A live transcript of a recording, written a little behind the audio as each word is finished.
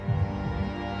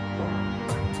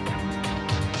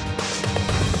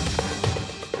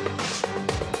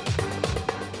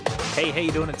Hey, how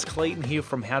you doing? It's Clayton here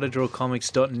from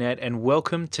howtodrawcomics.net, and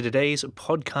welcome to today's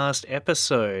podcast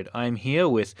episode. I'm here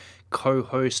with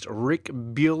co-host Rick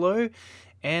Bulow,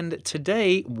 and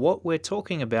today what we're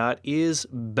talking about is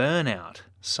burnout,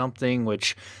 something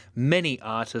which many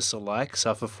artists alike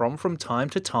suffer from time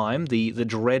to time, the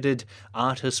dreaded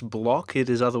artist block,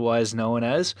 it is otherwise known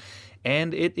as,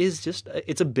 and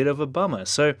it's a bit of a bummer.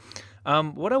 So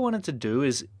what I wanted to do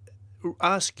is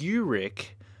ask you,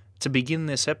 Rick, to begin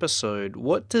this episode,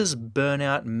 what does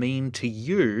burnout mean to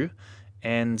you,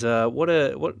 and what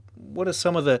are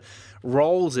some of the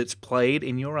roles it's played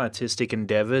in your artistic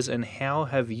endeavors, and how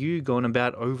have you gone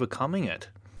about overcoming it?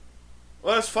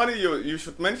 Well, it's funny you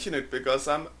should mention it, because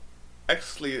I'm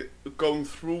actually going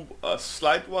through a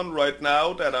slight one right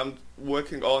now that I'm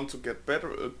working on to get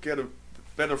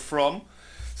better from.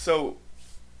 So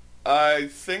I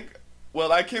think,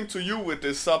 well, I came to you with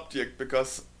this subject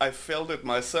because I felt it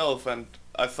myself, and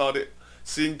I thought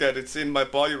seeing that it's in my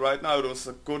body right now, it was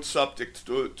a good subject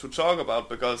to talk about,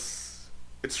 because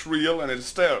it's real and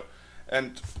it's there.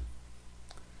 And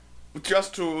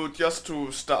just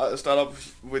to start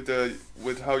off with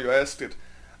how you asked it,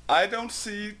 I don't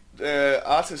see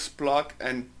artist block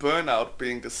and burnout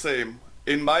being the same,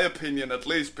 in my opinion at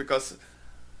least, because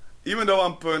even though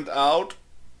I'm burnt out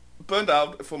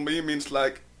for me means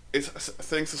like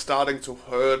things are starting to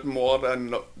hurt more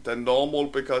than normal,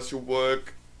 because you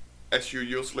work as you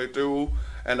usually do,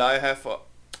 and I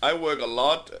work a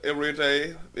lot every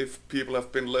day. If people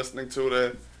have been listening to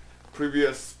the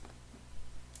previous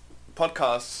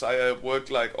podcasts, I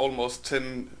work like almost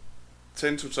 10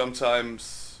 to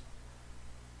sometimes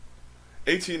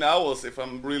 18 hours if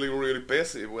I'm really, really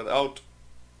busy, without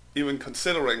even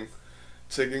considering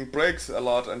taking breaks a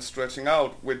lot and stretching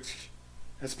out, which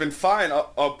has been fine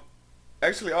up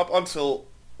until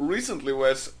recently,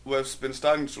 where it's been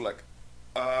starting to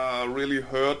really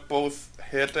hurt, both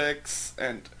headaches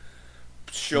and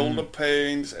shoulder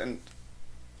pains, and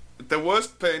the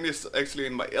worst pain is actually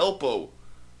in my elbow,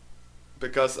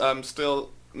 because I'm still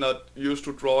not used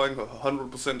to drawing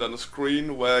 100% on the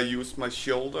screen, where I use my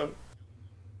shoulder.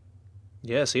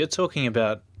 Yeah, so you're talking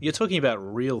about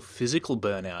real physical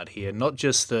burnout here, not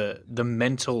just the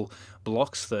mental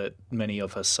blocks that many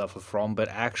of us suffer from, but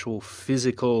actual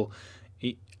physical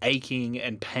aching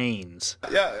and pains.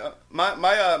 Yeah, my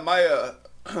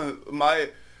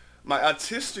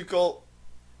artistical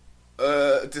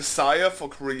desire for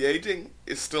creating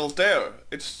is still there.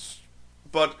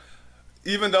 But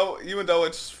even though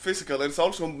it's physical, it's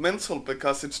also mental,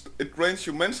 because it drains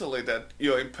you mentally that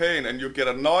you're in pain, and you get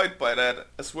annoyed by that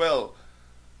as well.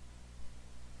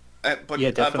 But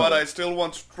I still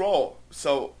want to draw,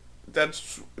 so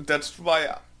that's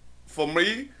why for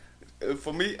me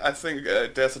I think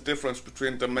there's a difference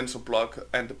between the mental block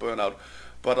and the burnout.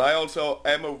 But I also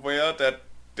am aware that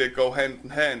they go hand in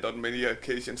hand on many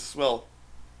occasions as well.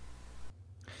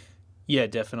 Yeah,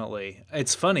 definitely.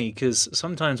 It's funny because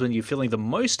sometimes when you're feeling the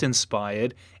most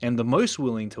inspired and the most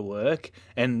willing to work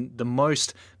and the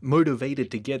most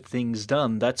motivated to get things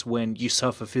done, that's when you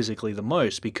suffer physically the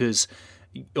most, because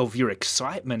of your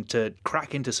excitement to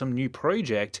crack into some new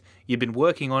project. You've been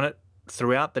working on it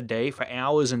throughout the day for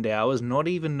hours and hours, not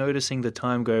even noticing the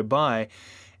time go by.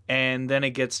 And then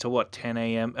it gets to 10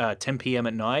 p.m.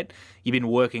 at night. You've been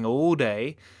working all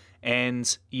day,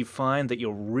 and you find that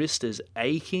your wrist is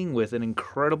aching with an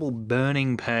incredible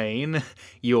burning pain.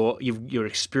 You're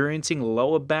experiencing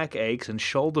lower back aches and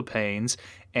shoulder pains,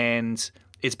 and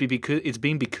it's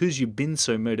been because you've been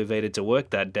so motivated to work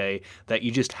that day that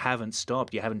you just haven't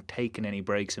stopped. You haven't taken any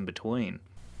breaks in between.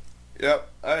 Yeah,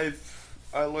 I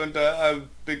learned that. I'm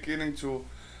beginning to.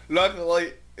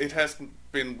 Luckily, it hasn't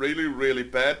been really, really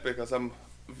bad, because I'm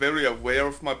very aware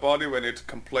of my body when it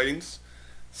complains.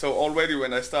 So already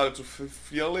when I started to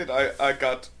feel it, I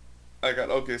got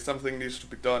okay, something needs to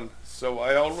be done. So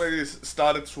I already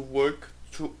started to work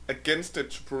against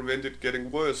it, to prevent it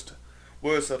getting worse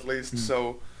at least.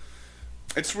 So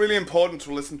it's really important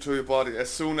to listen to your body as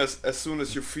soon as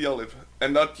you feel it,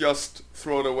 and not just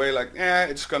throw it away like,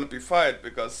 it's gonna be fine,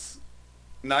 because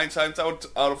 9 times out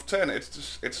of 10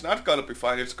 it's not gonna be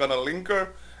fine. It's gonna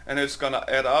linger, and it's gonna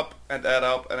add up and add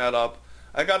up and add up.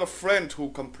 I got a friend who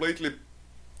completely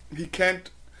he can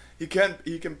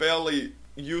barely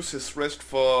use his wrist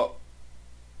for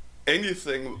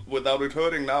anything without it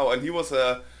hurting now, and he was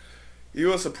a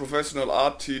professional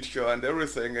art teacher and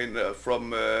everything from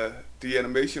the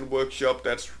animation workshop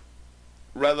that's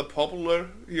rather popular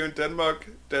here in Denmark,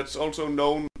 that's also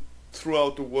known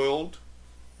throughout the world.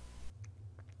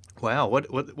 Wow,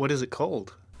 what is it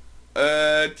called?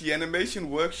 The animation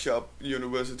workshop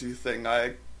university thing.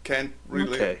 I can't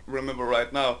really Okay. remember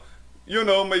right now. You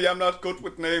know me, I'm not good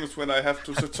with names when I have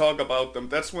to talk about them.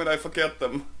 That's when I forget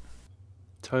them.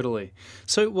 Totally.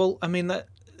 So, well, I mean that.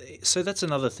 So that's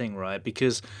another thing, right?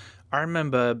 Because I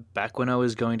remember back when I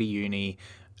was going to uni,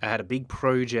 I had a big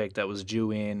project that was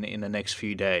due in the next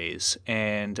few days,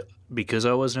 and because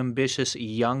I was an ambitious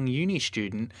young uni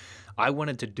student, I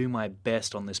wanted to do my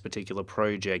best on this particular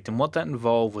project. And what that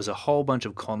involved was a whole bunch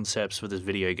of concepts for this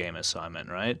video game assignment,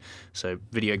 right? So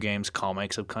video games,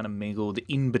 comics have kind of mingled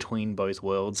in between both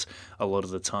worlds a lot of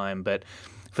the time, but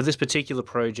for this particular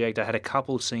project, I had a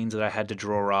couple of scenes that I had to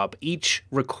draw up, each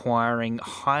requiring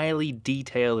highly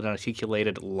detailed and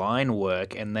articulated line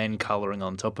work and then coloring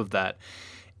on top of that.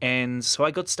 And so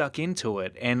I got stuck into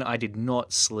it and I did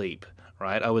not sleep,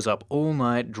 right? I was up all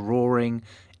night drawing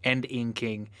and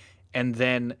inking. And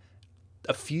then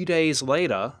a few days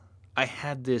later, I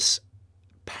had this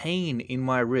pain in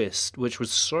my wrist, which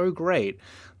was so great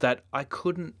that I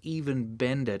couldn't even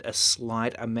bend it a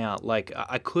slight amount. Like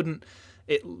I couldn't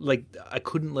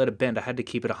let it bend. I had to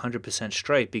keep it 100%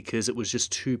 straight because it was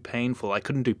just too painful. I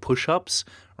couldn't do push-ups,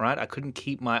 right? I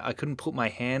couldn't put my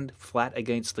hand flat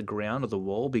against the ground or the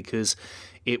wall because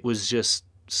it was just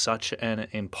such an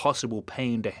impossible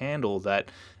pain to handle that,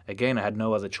 again, I had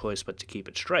no other choice but to keep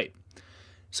it straight.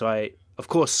 So I, of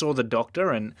course, saw the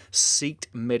doctor and sought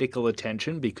medical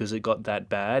attention because it got that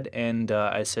bad. And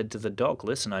I said to the doc,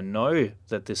 listen, I know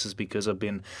that this is because I've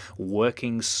been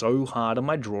working so hard on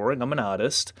my drawing. I'm an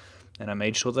artist. And I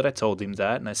made sure that I told him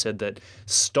that. And I said that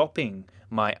stopping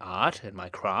my art and my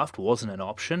craft wasn't an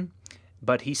option.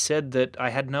 But he said that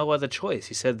I had no other choice.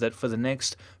 He said that for the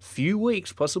next few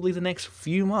weeks, possibly the next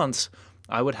few months,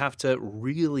 I would have to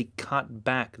really cut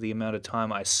back the amount of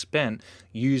time I spent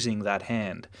using that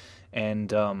hand.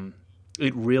 And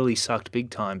it really sucked big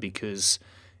time because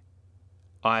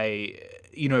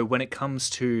when it comes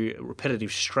to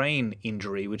repetitive strain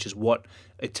injury, which is what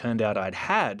it turned out I'd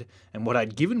had and what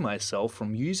I'd given myself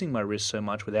from using my wrist so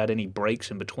much without any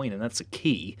breaks in between, and that's the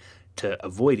key to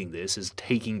avoiding this, is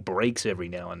taking breaks every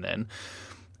now and then.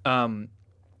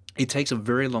 It takes a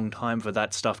very long time for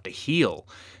that stuff to heal.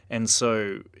 And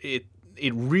so it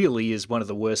really is one of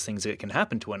the worst things that can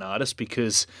happen to an artist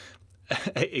because,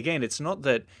 again, it's not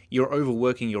that you're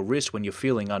overworking your wrist when you're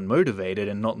feeling unmotivated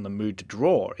and not in the mood to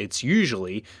draw. It's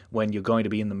usually when you're going to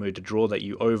be in the mood to draw that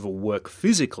you overwork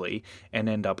physically and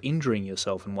end up injuring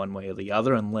yourself in one way or the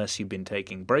other unless you've been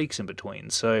taking breaks in between.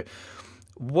 So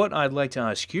what I'd like to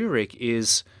ask you, Rick,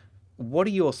 is what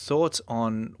are your thoughts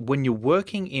on when you're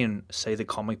working in, say, the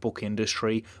comic book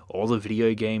industry or the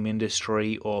video game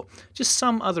industry or just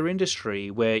some other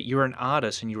industry where you're an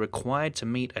artist and you're required to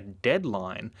meet a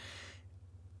deadline?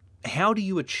 How do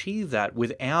you achieve that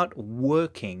without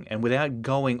working and without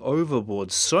going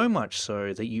overboard so much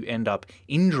so that you end up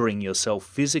injuring yourself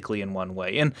physically in one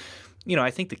way? And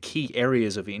I think the key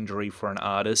areas of injury for an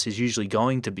artist is usually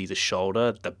going to be the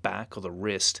shoulder, the back, or the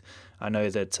wrist. I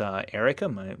know that Erica,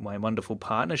 my wonderful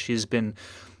partner, she's been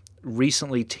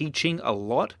recently teaching a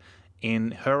lot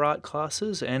in her art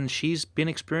classes, and she's been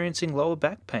experiencing lower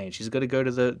back pain. She's got to go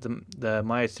to the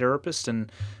myotherapist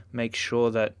and make sure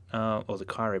that, or the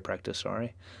chiropractor,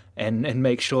 sorry, and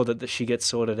make sure that she gets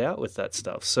sorted out with that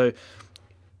stuff. So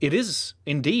it is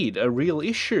indeed a real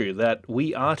issue that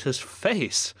we artists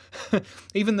face,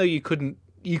 even though you couldn't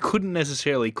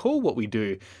necessarily call what we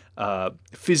do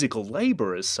physical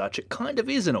labor as such. It kind of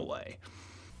is in a way.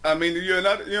 I mean, you're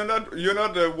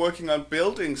not working on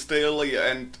buildings daily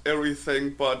and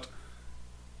everything, but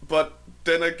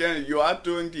then again, you are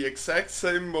doing the exact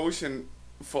same motion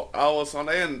for hours on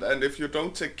end, and if you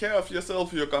don't take care of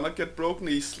yourself, you're gonna get broken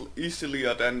easily.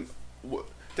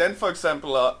 Then, for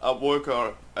example, a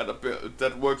worker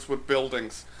that works with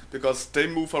buildings, because they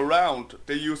move around,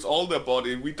 they use all their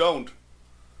body, we don't,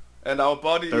 and our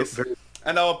body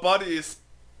is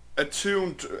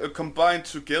attuned, combined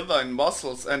together in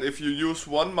muscles, and if you use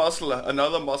one muscle,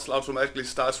 another muscle automatically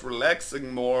starts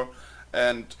relaxing more,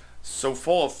 and so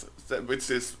forth, which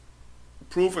is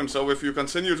proven. So if you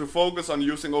continue to focus on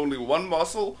using only one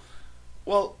muscle,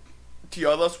 well, the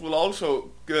others will also,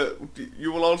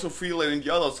 you will also feel it in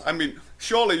the others. I mean,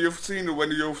 surely you've seen it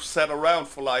when you've sat around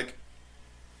for like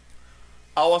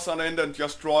hours on end and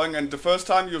just drawing, and the first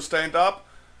time you stand up,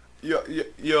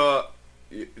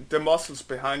 the muscles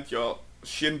behind your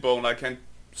shin bone,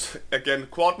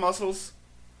 quad muscles.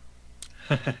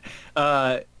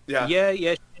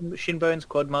 Yeah. Shin bones,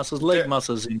 quad muscles, leg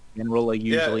muscles in general are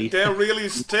usually. Yeah, they're really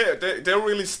stiff. They're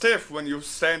really stiff when you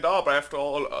stand up after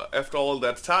all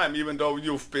that time. Even though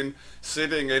you've been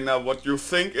sitting in what you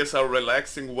think is a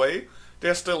relaxing way,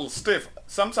 they're still stiff.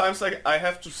 Sometimes I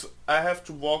have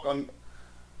to walk on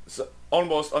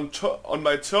almost on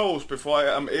my toes before I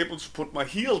am able to put my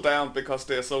heel down because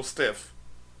they're so stiff.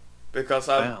 Because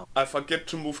Wow. I forget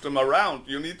to move them around.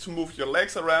 You need to move your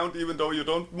legs around even though you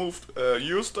don't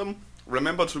use them.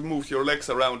 Remember to move your legs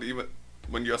around even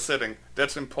when you're sitting.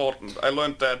 That's important. I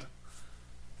learned that.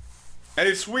 And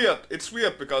it's weird. It's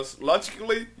weird because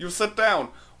logically you sit down.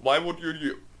 Why would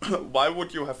you why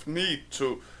would you have need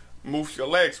to move your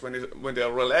legs when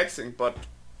they're relaxing? But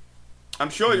I'm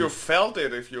sure you felt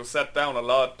it if you sat down a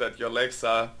lot that your legs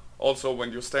are also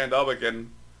when you stand up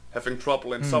again having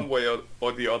trouble in some way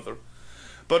or the other.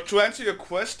 But to answer your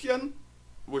question,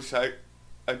 which I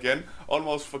again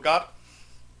almost forgot,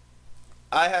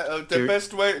 I have the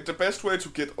best way to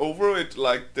get over it,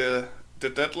 like the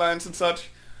deadlines and such,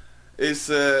 is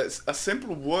a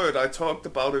simple word. I talked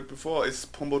about it before. Is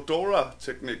Pomodoro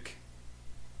technique.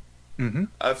 Mm-hmm.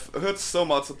 I've heard so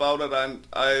much about it, and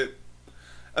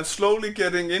I'm slowly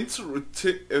getting into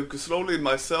it. Slowly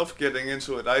myself getting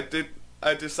into it.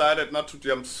 I decided not to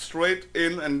jump straight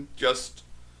in and just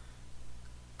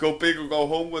go big or go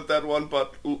home with that one,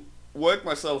 but work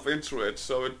myself into it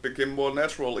so it became more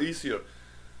natural, easier.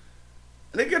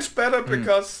 And it gets better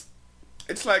because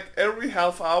it's like every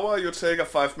half hour you take a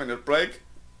 5-minute break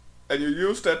and you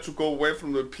use that to go away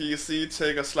from the PC,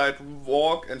 take a slight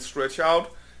walk and stretch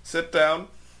out, sit down.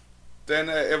 Then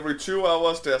every 2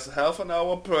 hours there's a half an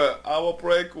hour per hour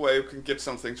break where you can get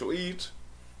something to eat,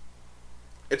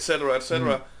 etc.,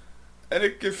 etc. And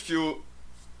it gives you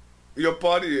your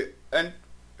body, and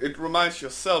it reminds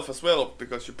yourself as well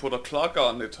because you put a clock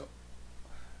on it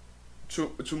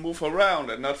to move around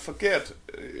and not forget.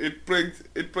 It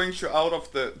brings you out of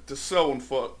the zone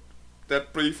for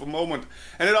that brief moment,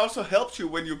 and it also helps you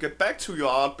when you get back to your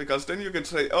art because then you can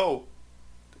say, oh,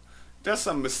 there's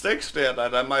some mistakes there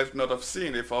that I might not have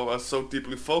seen if I was so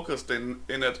deeply focused in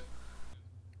it.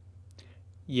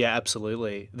 Yeah,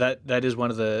 absolutely. That is one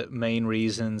of the main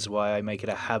reasons why I make it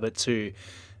a habit to.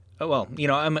 Well,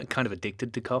 I'm kind of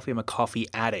addicted to coffee. I'm a coffee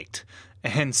addict,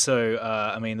 and so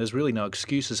I mean, there's really no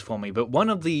excuses for me. But one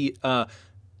of the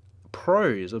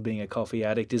pros of being a coffee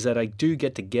addict is that I do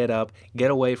get up, get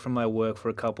away from my work for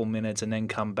a couple minutes, and then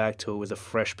come back to it with a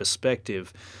fresh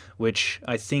perspective, which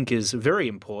I think is very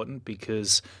important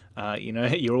because,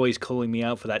 you're always calling me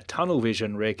out for that tunnel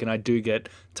vision, Rick, and I do get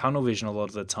tunnel vision a lot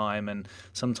of the time. And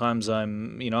sometimes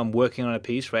I'm working on a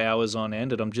piece for hours on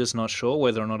end, and I'm just not sure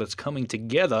whether or not it's coming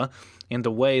together in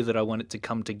the way that I want it to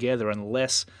come together,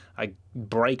 unless I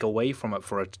break away from it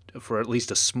for at least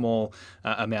a small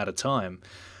amount of time.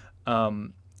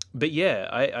 But yeah,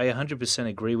 I 100%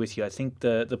 agree with you. I think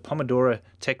the Pomodoro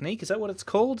technique, is that what it's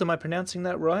called? Am I pronouncing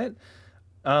that right?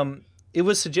 It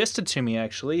was suggested to me,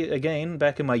 actually, again,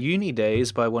 back in my uni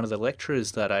days by one of the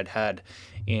lecturers that I'd had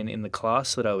in the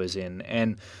class that I was in.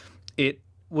 And it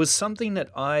was something that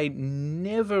I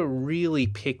never really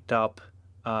picked up,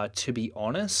 to be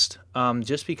honest,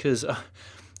 just because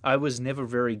I was never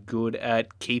very good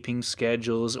at keeping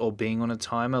schedules or being on a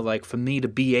timer. Like, for me to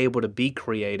be able to be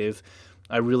creative,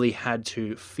 I really had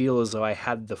to feel as though I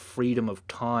had the freedom of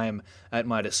time at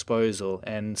my disposal.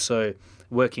 And so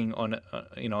working on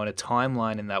a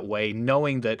timeline in that way,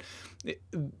 knowing that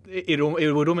it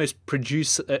would almost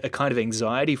produce a kind of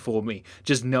anxiety for me,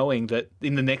 just knowing that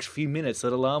in the next few minutes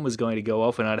that alarm was going to go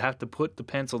off and I'd have to put the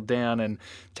pencil down and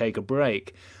take a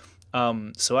break.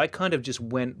 So I kind of just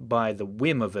went by the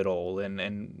whim of it all. And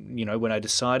when I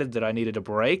decided that I needed a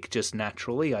break, just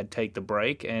naturally I'd take the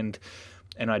break and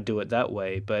I'd do it that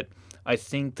way. But I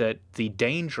think that the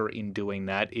danger in doing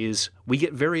that is we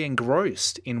get very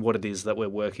engrossed in what it is that we're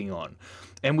working on.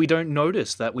 And we don't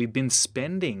notice that we've been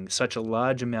spending such a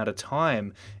large amount of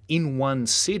time in one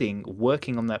sitting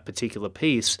working on that particular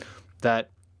piece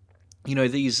that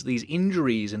these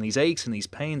injuries and these aches and these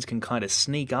pains can kind of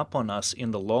sneak up on us in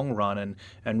the long run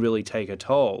and really take a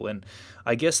toll. And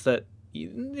I guess that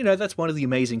that's one of the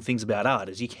amazing things about art,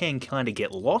 is you can kind of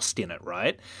get lost in it,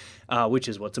 right? Which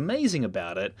is what's amazing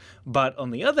about it. But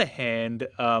on the other hand,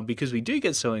 because we do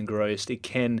get so engrossed, it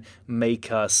can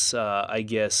make us, I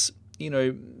guess,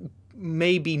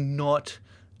 maybe not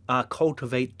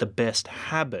cultivate the best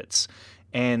habits.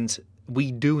 And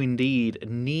we do indeed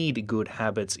need good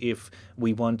habits if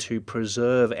we want to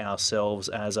preserve ourselves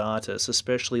as artists,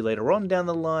 especially later on down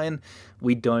the line.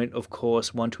 We don't, of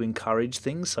course, want to encourage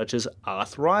things such as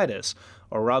arthritis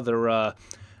or other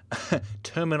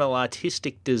terminal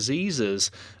artistic diseases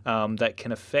that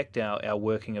can affect our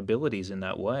working abilities in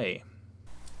that way.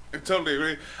 I totally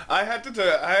agree. I had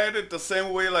it the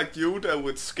same way like you, that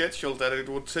with schedule, that it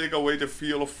would take away the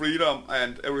feel of freedom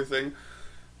and everything.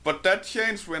 But that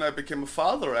changed when I became a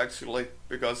father, actually,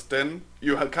 because then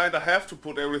you kind of have to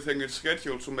put everything in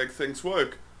schedule to make things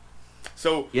work.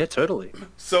 So, Yeah, totally.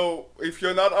 so if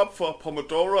you're not up for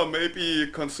Pomodoro, maybe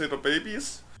consider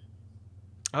babies.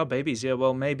 Oh, babies. Yeah,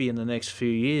 well, maybe in the next few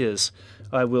years,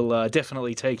 I will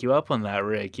definitely take you up on that,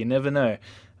 Rick. You never know.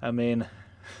 I mean,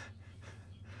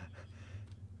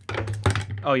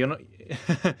 oh, you're not.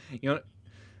 You're not.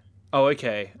 Oh,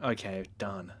 okay. Okay,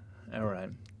 done. All right.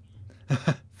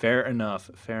 Fair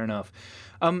enough. Fair enough.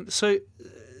 So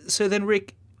then,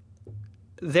 Rick,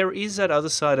 there is that other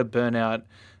side of burnout,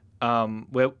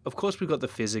 where, of course, we've got the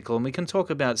physical, and we can talk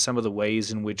about some of the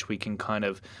ways in which we can kind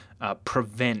of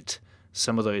prevent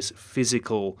some of those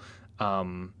physical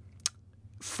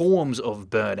forms of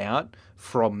burnout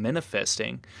from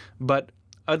manifesting. But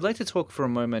I'd like to talk for a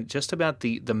moment just about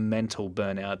the mental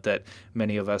burnout that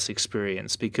many of us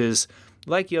experience, because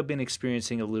like you, I've been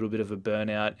experiencing a little bit of a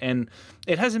burnout, and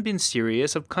it hasn't been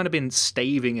serious. I've kind of been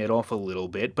staving it off a little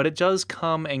bit, but it does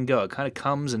come and go. It kind of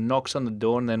comes and knocks on the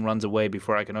door and then runs away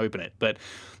before I can open it. But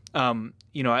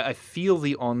I feel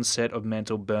the onset of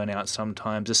mental burnout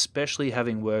sometimes, especially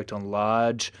having worked on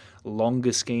large,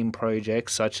 longer scheme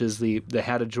projects such as the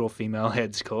How to Draw Female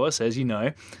Heads course, as you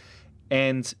know.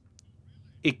 And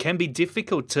it can be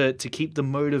difficult to keep the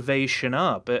motivation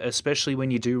up, especially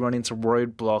when you do run into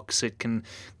roadblocks. It can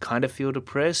kind of feel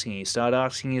depressing. You start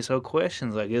asking yourself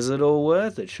questions like, is it all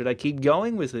worth it? Should I keep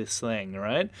going with this thing,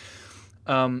 right?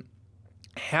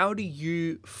 How do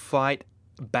you fight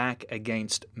back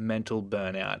against mental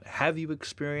burnout? Have you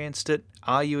experienced it?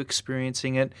 Are you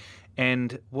experiencing it?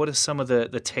 And what are some of the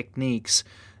techniques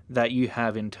that you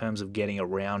have in terms of getting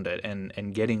around it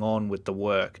and getting on with the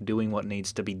work, doing what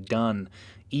needs to be done,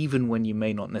 even when you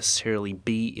may not necessarily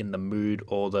be in the mood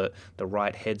or the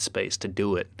right headspace to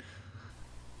do it?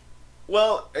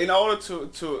 Well, in order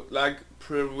to like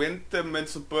prevent the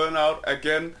mental burnout,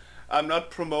 again, I'm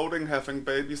not promoting having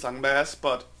babies en masse,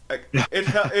 but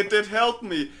it did help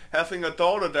me having a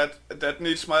daughter that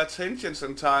needs my attention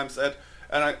sometimes, and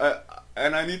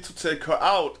I need to take her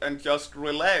out and just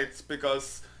relax,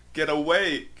 because get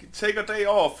away, take a day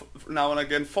off now and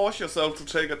again, force yourself to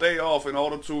take a day off in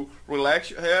order to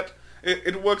relax your head.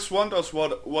 It works wonders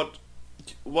what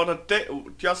a day,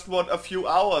 just what a few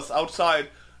hours outside,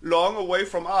 long away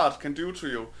from art, can do to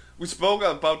you. We spoke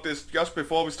about this just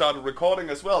before we started recording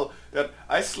as well, that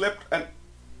I slept an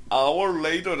hour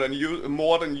later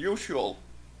more than usual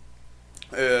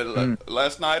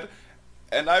last night,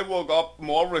 and I woke up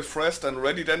more refreshed and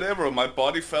ready than ever. My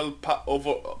body felt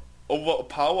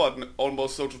overpowered,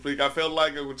 almost, so to speak. I felt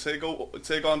like I would take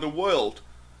on the world.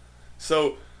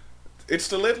 So it's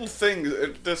the little things,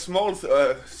 the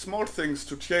small things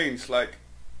to change. Like,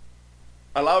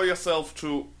 allow yourself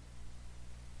to,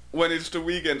 when it's the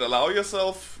weekend, allow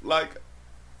yourself, like,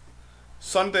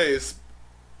 Sundays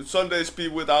be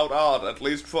without art, at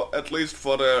least for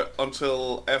the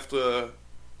until after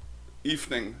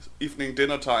evening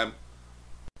dinner time,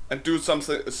 and do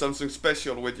something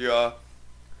special with your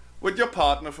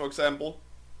partner, for example.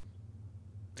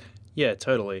 Yeah,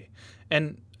 totally.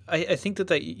 And I think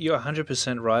that you're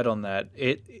 100% right on that.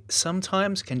 It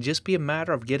sometimes can just be a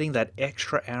matter of getting that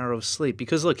extra hour of sleep.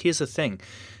 Because look, here's the thing.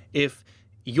 If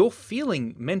you're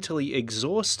feeling mentally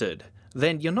exhausted,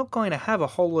 then you're not going to have a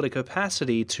whole lot of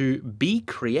capacity to be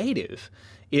creative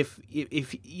if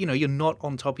you're not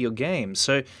on top of your game.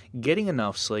 So getting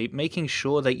enough sleep, making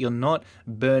sure that you're not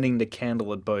burning the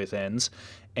candle at both ends,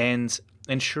 and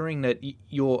ensuring that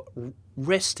you're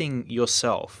resting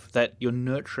yourself, that you're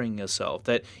nurturing yourself,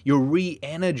 that you're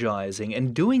re-energizing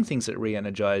and doing things that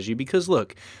re-energize you. Because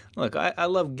look, I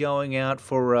love going out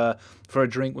for a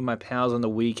drink with my pals on the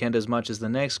weekend as much as the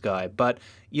next guy. But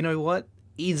you know what?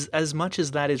 As much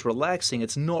as that is relaxing,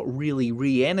 it's not really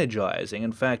re-energizing.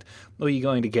 In fact, all you're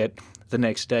going to get the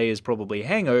next day is probably a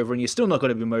hangover, and you're still not going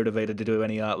to be motivated to do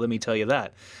any art, let me tell you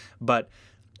that. But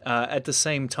at the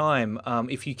same time,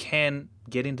 if you can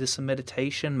get into some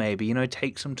meditation, maybe,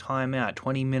 take some time out,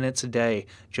 20 minutes a day,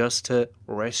 just to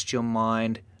rest your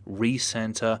mind,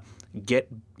 recenter, get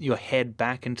your head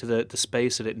back into the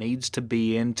space that it needs to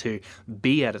be in to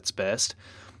be at its best.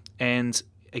 And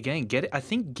again, I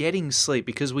think getting sleep,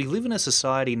 because we live in a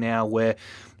society now where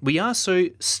we are so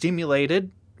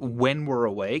stimulated when we're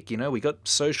awake. We got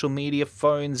social media,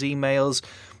 phones, emails,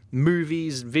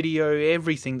 movies, video,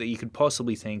 everything that you could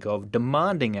possibly think of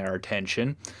demanding our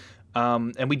attention.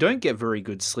 And we don't get very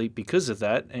good sleep because of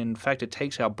that. In fact, it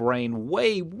takes our brain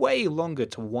way, way longer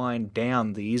to wind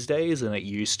down these days than it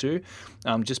used to,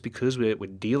 just because we're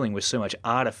dealing with so much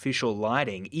artificial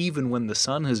lighting, even when the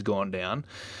sun has gone down.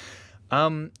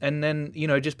 And then,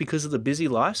 just because of the busy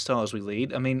lifestyles we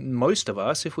lead, I mean, most of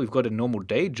us, if we've got a normal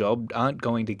day job, aren't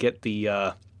going to get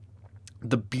the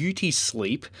beauty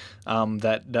sleep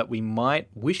that we might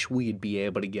wish we'd be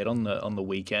able to get on the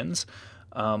weekends.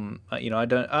 I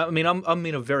don't. I mean, I'm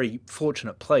in a very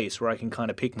fortunate place where I can kind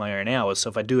of pick my own hours. So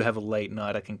if I do have a late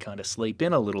night, I can kind of sleep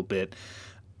in a little bit.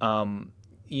 And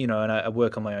I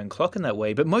work on my own clock in that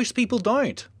way. But most people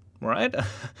don't. Right?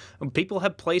 People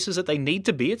have places that they need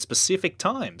to be at specific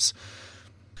times.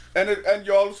 And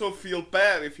you also feel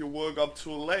bad if you work up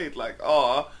too late. Like,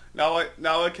 now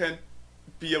I can't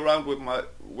be around with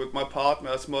my partner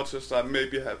as much as I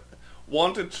maybe have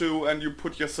wanted to, and you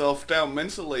put yourself down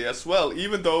mentally as well.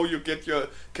 Even though you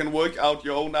can work out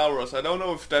your own hours. I don't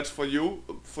know if that's for you,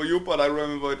 but I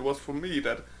remember it was for me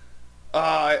that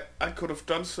I could have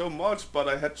done so much, but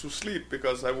I had to sleep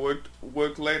because I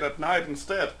worked late at night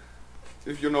instead.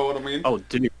 If you know what I mean. Oh,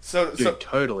 dude,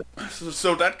 totally.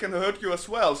 So that can hurt you as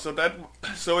well. So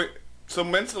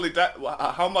mentally, that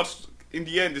how much in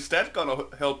the end is that gonna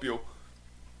help you?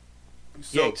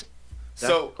 So, yeah, exactly.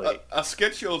 So a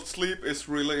scheduled sleep is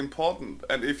really important,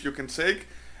 and if you can take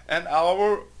an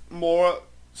hour more,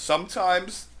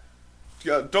 sometimes,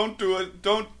 don't do it.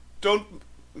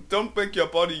 Don't make your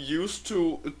body used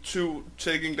to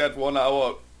taking that 1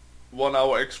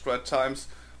 hour extra at times,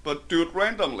 but do it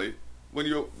randomly. When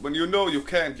you know you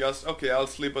can't, just I'll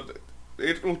sleep, but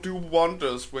it will do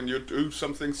wonders when you do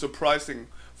something surprising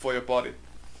for your body.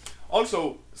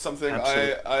 Also, something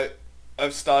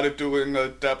I've started doing a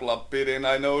dabble a bit in.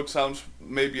 I know it sounds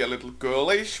maybe a little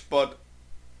girlish, but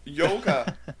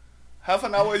yoga. half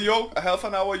an hour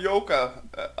yoga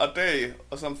a day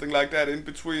or something like that in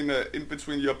between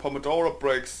your Pomodoro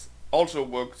breaks also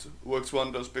works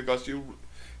wonders, because you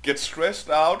get stressed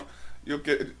out. You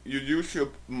use your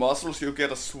muscles, you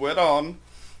get a sweat on,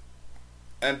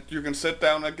 and you can sit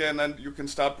down again and you can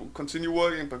continue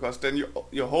working, because then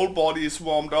your whole body is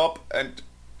warmed up and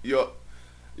your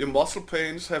muscle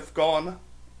pains have gone,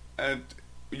 and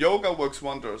yoga works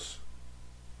wonders.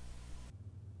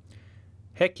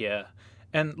 Heck yeah.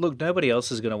 And look, nobody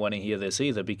else is going to want to hear this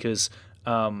either, because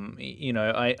I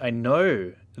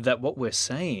know that what we're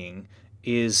saying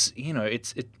is,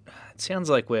 it sounds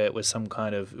like we're some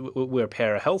kind of, we're a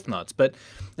pair of health nuts, but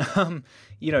to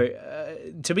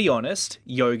be honest,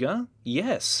 yoga,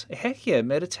 yes. Heck yeah,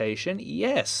 meditation,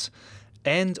 yes.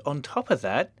 And on top of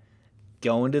that,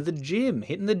 going to the gym,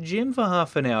 hitting the gym for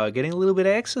half an hour, getting a little bit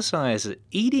of exercise,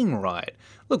 eating right.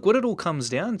 Look, what it all comes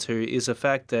down to is the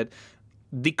fact that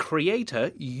the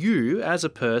creator, you as a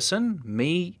person,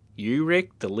 me, you,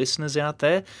 Rick, the listeners out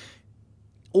there,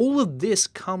 all of this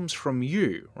comes from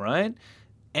you, right?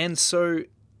 And so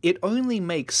it only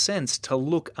makes sense to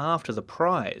look after the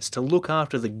prize, to look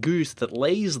after the goose that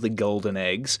lays the golden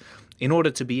eggs in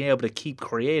order to be able to keep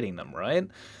creating them, right?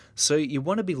 So you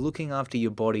want to be looking after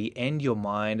your body and your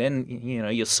mind and,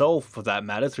 your soul, for that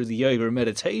matter, through the yoga and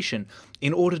meditation,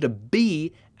 in order to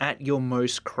be at your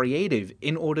most creative,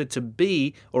 in order to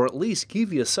be, or at least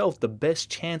give yourself the best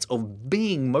chance of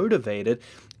being motivated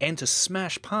and to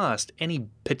smash past any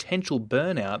potential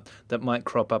burnout that might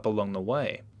crop up along the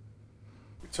way.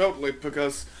 Totally,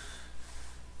 because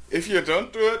if you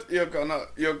don't do it, you're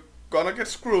gonna get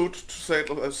screwed,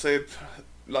 to say it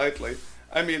lightly.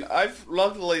 I mean, I've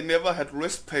luckily never had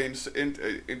wrist pains in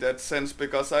that sense,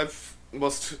 because I've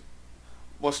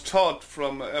was taught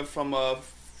from a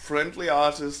friendly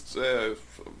artist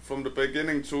from the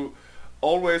beginning to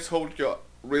always hold your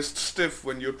wrist stiff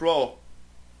when you draw,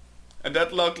 and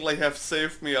that luckily have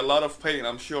saved me a lot of pain,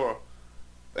 I'm sure.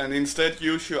 And instead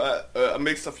use a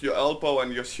mix of your elbow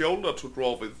and your shoulder to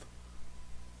draw with.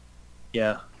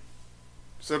 Yeah.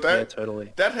 So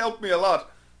totally. That helped me a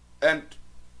lot,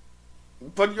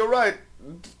 but you're right.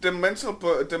 The mental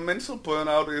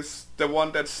burnout is the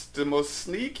one that's the most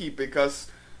sneaky, because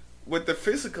with the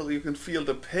physical you can feel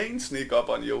the pain sneak up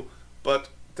on you, but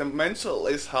the mental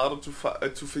is harder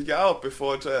to figure out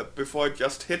before it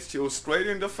just hits you straight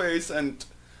in the face and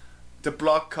the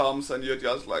block comes and you're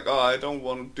just like, I don't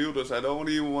want to do this. I don't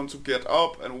even want to get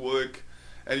up and work,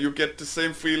 and you get the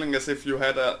same feeling as if you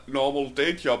had a normal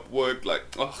day job work, like,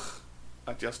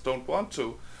 I just don't want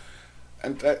to.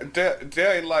 And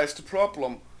therein lies the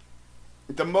problem.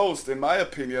 The most, in my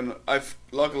opinion, I've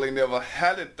luckily never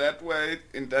had it that way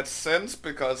in that sense,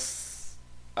 because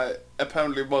I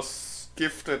apparently was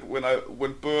gifted when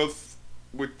birth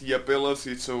with the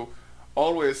ability to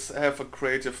always have a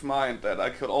creative mind, that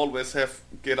I could always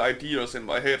get ideas in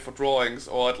my head for drawings,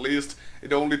 or at least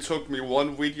it only took me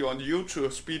one video on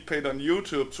YouTube, speed paint on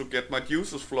YouTube, to get my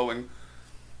juices flowing.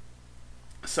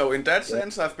 So in that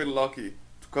sense, I've been lucky,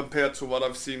 compared to what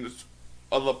I've seen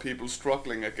other people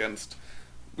struggling against.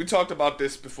 We talked about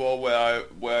this before, where I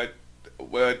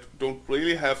don't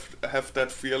really have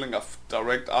that feeling of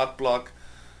direct art block,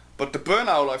 but the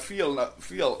burnout I feel,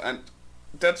 and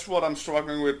that's what I'm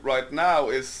struggling with right now.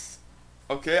 Is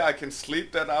okay, I can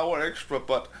sleep that hour extra,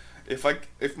 but if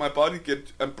my body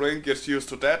and brain gets used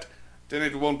to that, then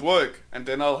it won't work, and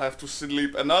then I'll have to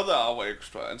sleep another hour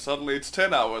extra, and suddenly it's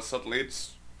 10 hours.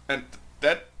 And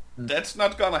that's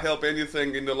not gonna help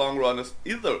anything in the long run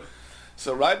either.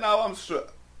 So right now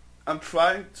I'm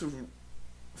trying to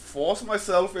force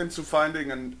myself into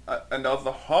finding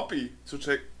another hobby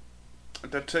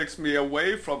that takes me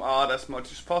away from art as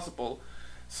much as possible.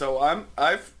 So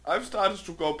I've started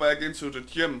to go back into the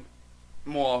gym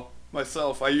more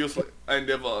myself. I used to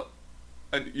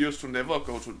never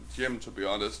go to the gym, to be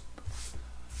honest.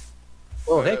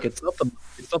 Well, heck, it's not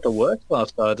the work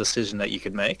class decision that you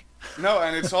could make. No,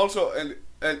 and it's also and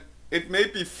it may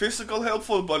be physical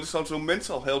helpful, but it's also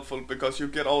mental helpful, because you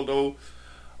get those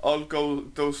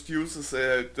juices,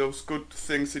 those good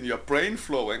things in your brain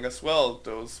flowing as well,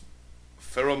 those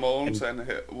pheromones and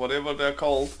whatever they're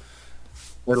called.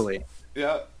 Totally.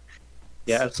 Yeah.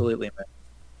 Yeah, absolutely, man.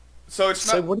 So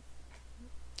it's not.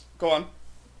 Go on.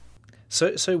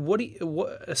 So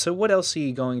what else are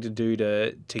you going to do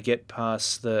to get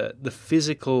past the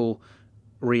physical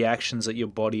reactions that your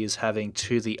body is having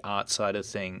to the art side of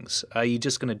things? Are you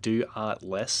just going to do art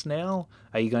less now?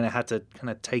 Are you going to have to kind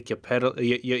of take your foot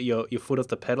off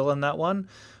the pedal in that one?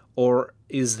 Or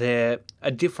is there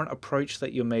a different approach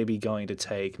that you're maybe going to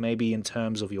take, maybe in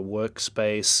terms of your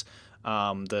workspace,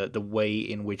 the way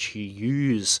in which you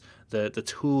use the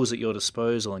tools at your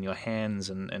disposal and your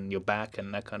hands and your back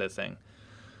and that kind of thing?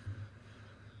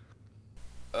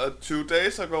 2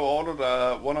 days ago, I ordered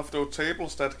one of those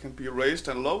tables that can be raised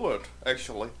and lowered,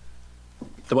 actually.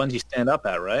 The ones you stand up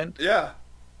at, right? Yeah.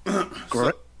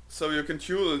 Great. So you can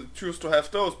choose to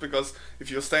have those, because if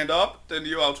you stand up, then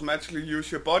you automatically use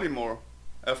your body more,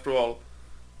 after all.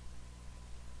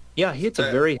 Yeah, it's a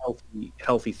very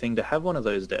healthy thing to have one of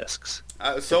those desks.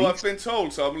 So I've been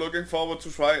told, so I'm looking forward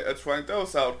to trying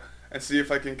those out and see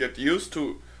if I can get used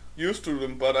to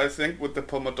them. But I think with the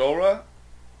Pomodoro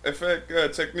effect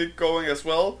technique going as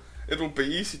well, it'll be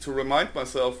easy to remind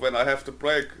myself when I have to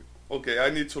break. Okay, I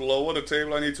need to lower the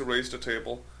table, I need to raise the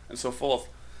table, and so forth.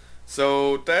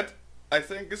 So that, I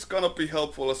think, is gonna be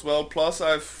helpful as well. Plus,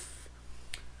 I've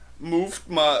moved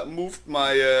my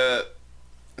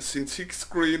Cintiq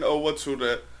screen over to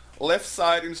the left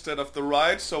side instead of the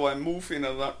right, so I move in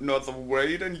another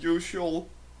way than usual,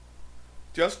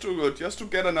 just to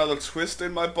get another twist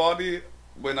in my body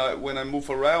when I move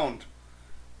around.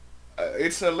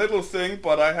 It's a little thing,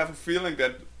 but I have a feeling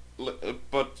that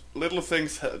little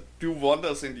things do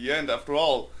wonders in the end, after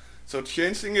all. So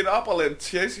changing it up a little,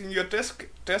 changing your desk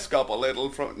up a little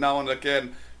from now and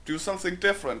again, do something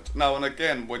different now and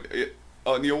again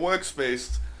on your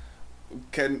workspace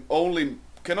can only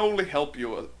help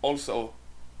you also.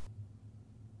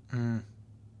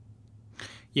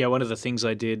 Yeah, one of the things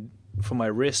I did for my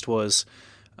wrist was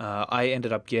I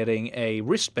ended up getting a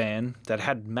wristband that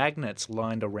had magnets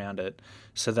lined around it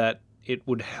so that it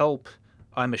would help,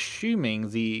 I'm assuming,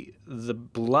 the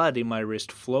blood in my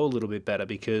wrist flow a little bit better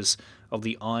because of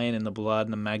the iron in the blood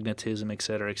and the magnetism,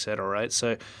 etc., right?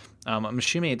 So I'm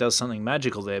assuming it does something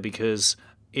magical there, because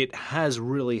it has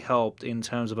really helped in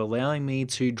terms of allowing me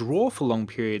to draw for long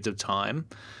periods of time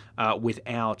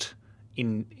without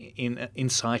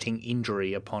inciting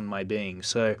injury upon my being.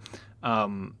 So,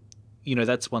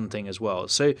 that's one thing as well.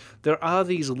 So there are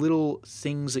these little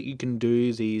things that you can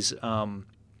do, these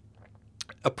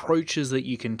approaches that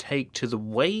you can take to the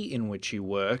way in which you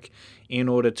work in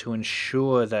order to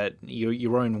ensure that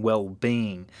your own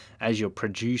well-being as you're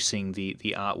producing the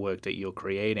artwork that you're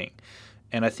creating.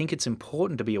 And I think it's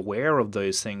important to be aware of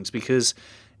those things, because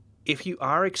if you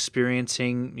are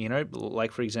experiencing,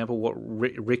 like for example, what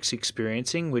Rick's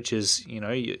experiencing, which is,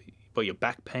 your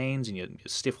back pains and your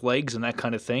stiff legs and that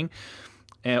kind of thing,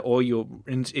 or you're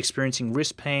experiencing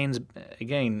wrist pains,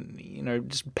 again,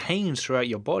 just pains throughout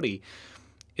your body,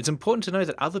 it's important to know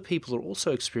that other people are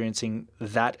also experiencing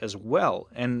that as well.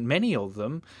 And many of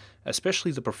them,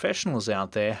 especially the professionals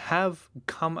out there, have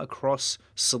come across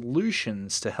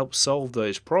solutions to help solve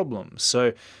those problems.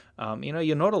 So,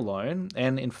 you're not alone.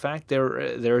 And in fact,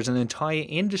 there is an entire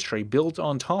industry built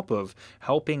on top of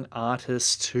helping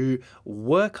artists to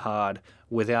work hard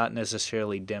without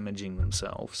necessarily damaging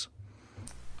themselves.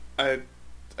 I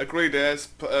agree. There's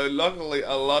luckily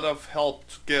a lot of help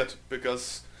to get,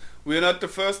 because we're not the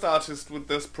first artist with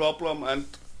this problem, and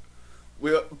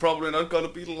we're probably not going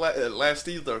to be the last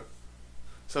either.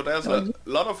 So there's a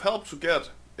lot of help to get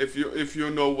if you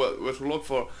know what to look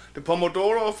for. The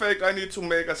Pomodoro effect, I need to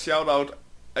make a shout out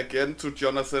again to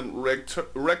Jonathan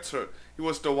Rector. He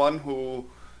was the one who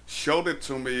showed it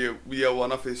to me via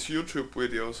one of his YouTube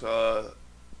videos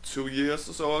 2 years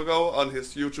or so ago on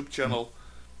his YouTube channel.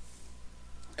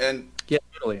 And yeah,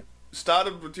 totally.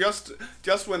 Started with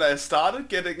just when I started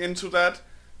getting into that,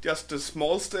 just the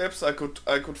small steps, I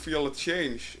could feel a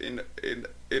change in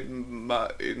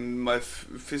my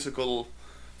physical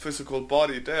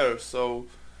body there. So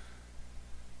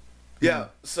yeah,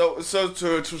 so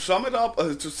to sum it up a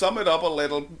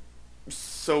little,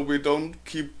 so we don't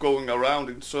keep going around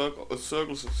in circles.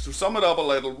 To sum it up a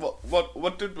little,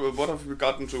 what have we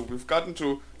gotten to? We've gotten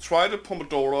to try the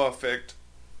Pomodoro effect,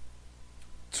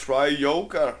 try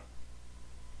yoga,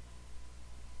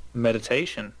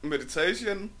 meditation,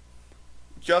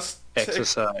 just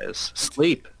exercise,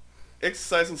 sleep,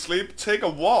 exercise and sleep. Take a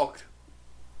walk.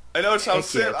 I know it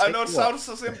sounds I know it sounds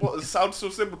so simple. It sounds so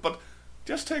simple, but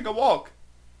just take a walk.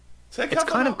 It's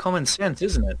kind of common sense,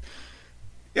 isn't it?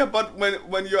 Yeah, but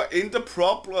when you're in the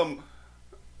problem,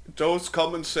 those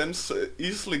common sense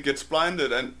easily gets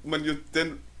blinded, and when you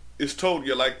then is told,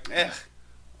 you're like,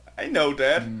 I know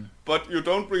that, but you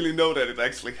don't really know that it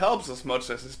actually helps as much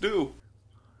as it do.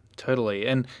 Totally.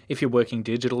 And if you're working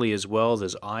digitally as well,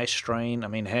 there's eye strain. I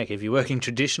mean, heck, if you're working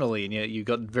traditionally and you've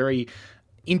got very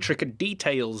intricate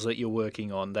details that you're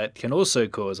working on, that can also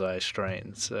cause eye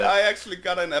strain. So. I actually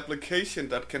got an application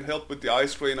that can help with the eye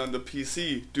strain on the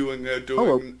PC doing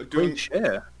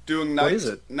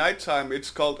nighttime. It's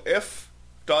called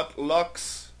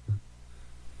f.lux.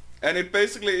 And it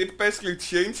basically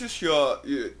changes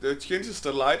changes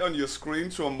the light on your screen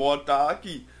to a more dark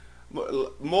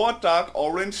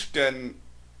orange than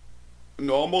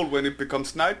normal when it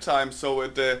becomes nighttime, so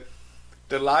the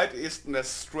light isn't as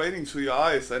straining to your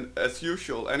eyes as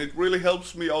usual, and it really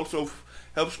helps me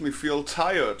feel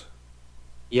tired.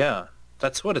 Yeah,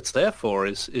 that's what it's there for,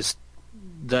 is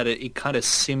that it kind of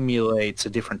simulates a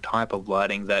different type of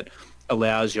lighting that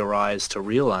allows your eyes to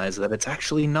realize that it's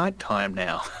actually nighttime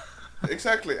now.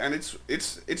 Exactly, and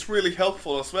it's really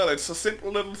helpful as well. It's a simple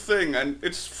little thing, and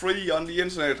it's free on the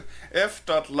internet.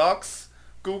 f.lux,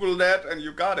 Google that, and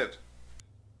you got it.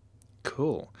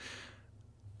 Cool.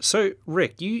 So,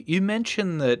 Rick, you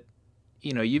mentioned that,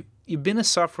 you've been a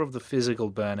sufferer of the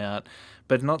physical burnout,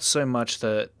 but not so much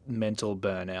the mental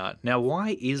burnout. Now,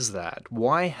 why is that?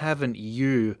 Why haven't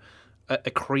you, a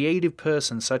creative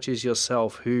person such as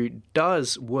yourself, who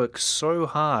does work so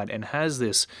hard and has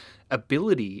this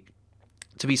ability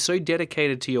to be so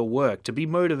dedicated to your work, to be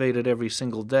motivated every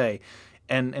single day,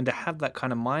 and to have that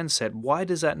kind of mindset, why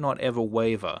does that not ever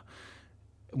waver?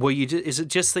 Is it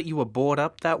just that you were brought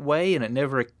up that way and it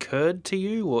never occurred to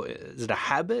you, or is it a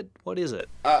habit? What is it?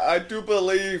 I do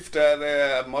believe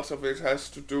that much of it has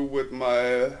to do with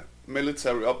my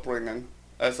military upbringing,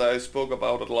 as I spoke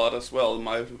about a lot as well.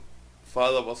 My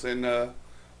father was in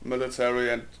military,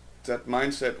 and that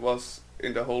mindset was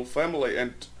in the whole family,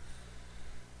 and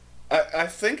I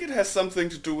think it has something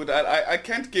to do with that. I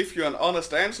can't give you an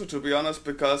honest answer, to be honest,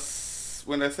 because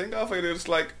when I think of it, it's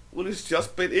like, well, it's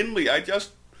just been in me. I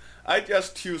just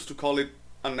choose to call it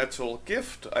a natural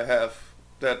gift I have.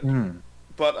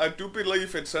 But I do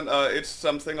believe it's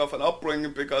something of an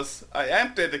upbringing, because I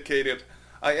am dedicated,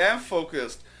 I am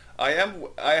focused, I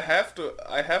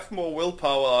have more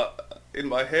willpower in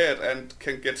my head and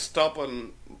can get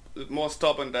more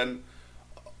stubborn than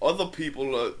other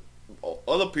people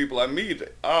I meet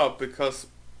are,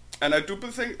 and I do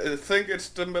think it's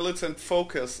the militant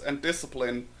focus and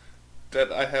discipline that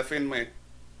I have in me.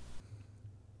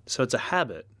 So it's a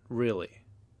habit, really.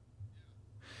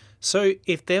 So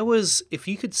if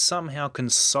you could somehow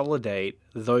consolidate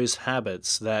those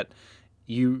habits that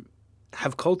you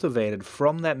have cultivated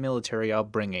from that military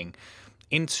upbringing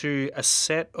into a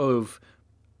set of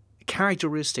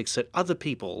characteristics that other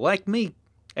people like me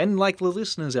and like the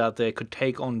listeners out there could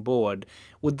take on board,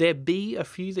 would there be a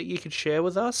few that you could share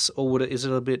with us, or is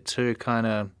it a bit too kind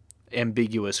of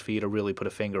ambiguous for you to really put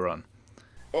a finger on?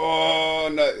 Oh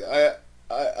no,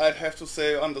 I'd have to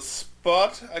say on the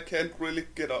spot I can't really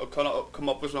come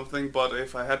up with something. But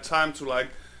if I had time to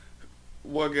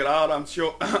work it out, I'm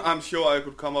sure I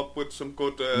could come up with some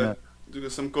good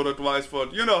advice.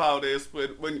 But you know how it is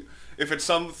if it's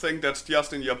something that's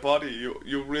just in your body,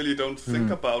 you really don't think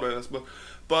about it as much.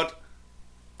 But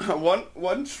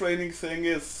one training thing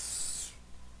is,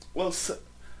 well,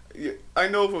 I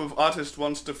know if artist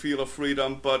wants to feel of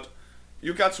freedom, but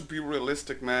you got to be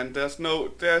realistic, man. There's no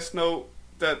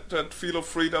that feel of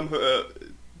freedom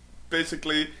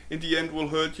basically in the end will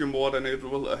hurt you more than it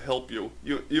will help you.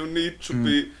 You need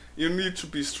to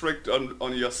be strict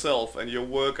on yourself and your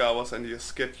work hours and your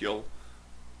schedule.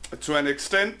 To an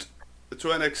extent,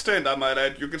 I might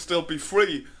add, you can still be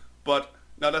free, but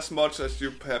not as much as you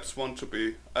perhaps want to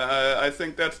be. I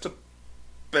think that's the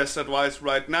best advice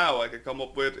right now I can come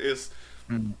up with is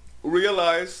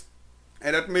realize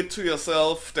and admit to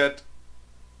yourself that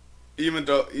even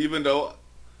though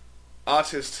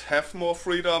artists have more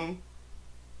freedom,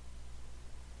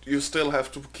 you still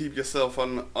have to keep yourself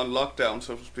on lockdown,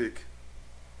 so to speak.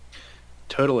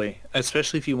 Totally,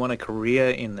 especially if you want a career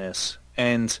in this.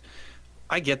 And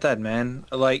I get that, man.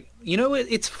 Like, you know,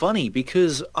 it's funny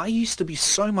because I used to be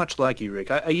so much like you, Rick.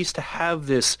 I used to have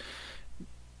this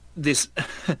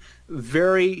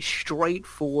very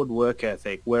straightforward work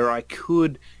ethic where I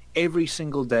could every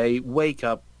single day wake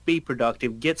up, be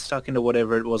productive, get stuck into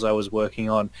whatever it was I was working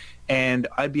on, and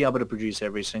I'd be able to produce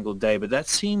every single day. But that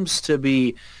seems to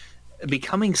be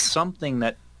becoming something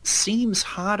that seems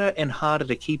harder and harder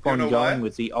to keep on going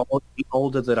with the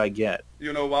older that I get.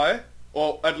 You know why?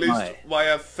 Or at least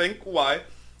why I think why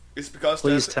is because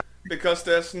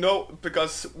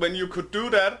because when you could do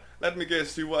that, let me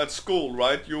guess, you were at school,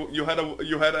 right? You had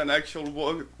an actual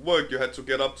work you had to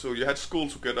get up to. You had school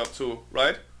to get up to,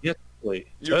 right? Yeah, totally.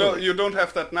 You don't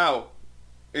have that now,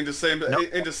 in the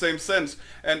same sense,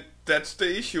 and that's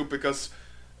the issue because,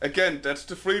 again, that's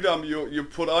the freedom you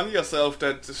put on yourself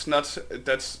that's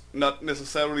not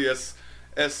necessarily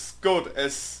as good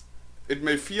as it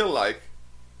may feel like.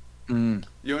 You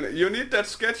need that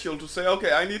schedule to say,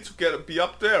 okay, I need to be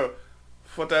up there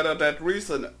for that or that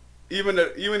reason. Even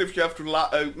if you have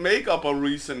to make up a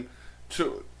reason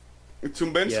to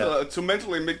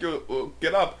mentally make you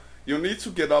get up, you need to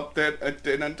get up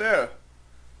then and there,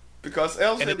 because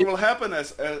else it will happen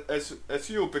as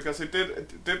you, because it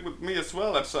did with me as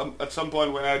well at some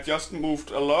point when I just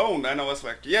moved alone and I was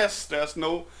like, yes, there's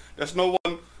no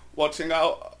one watching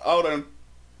out and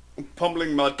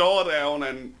pummeling my door down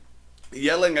and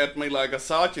yelling at me like a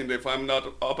sergeant if I'm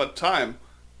not up at time.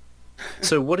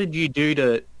 So what did you do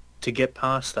to get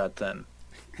past that then?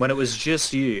 When it was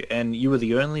just you and you were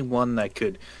the only one that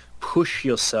could push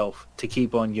yourself to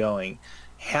keep on going,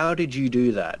 how did you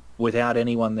do that without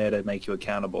anyone there to make you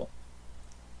accountable?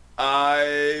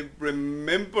 I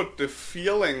remembered the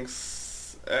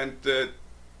feelings and the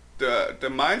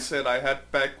mindset I had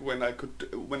back when I could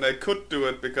do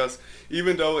it, because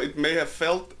even though it may have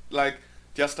felt like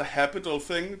just a habitual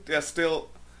thing, there's still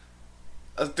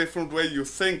a different way you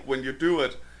think when you do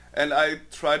it. And I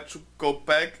tried to go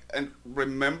back and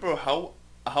remember how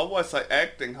was I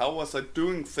acting, how was I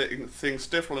doing things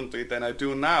differently than I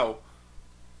do now.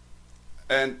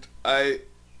 And I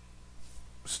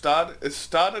started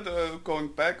going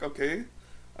back. Okay,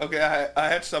 I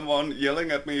had someone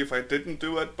yelling at me if I didn't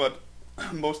do it, but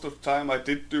most of the time I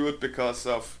did do it because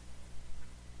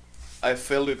I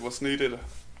felt it was needed.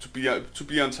 To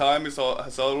be on time has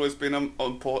always been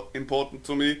important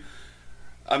to me.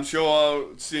 I'm sure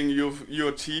seeing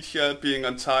your teacher being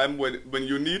on time when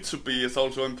you need to be is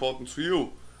also important to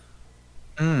you.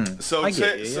 So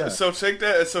take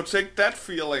that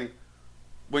feeling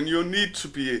when you need to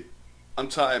be on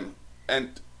time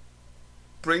and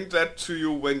bring that to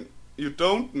you when you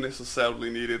don't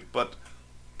necessarily need it, but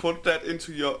put that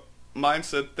into your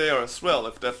mindset there as well,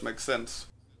 if that makes sense.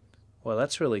 Well,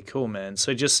 that's really cool, man.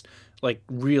 So just like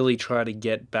really try to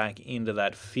get back into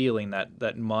that feeling, that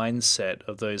mindset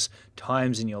of those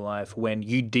times in your life when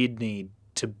you did need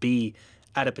to be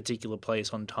at a particular place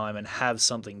on time and have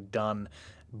something done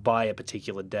by a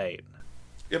particular date.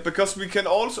 Yeah, because we can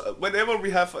also, whenever we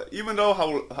have, even though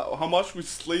how much we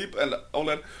sleep and all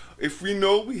that, if we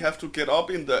know we have to get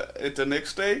up in the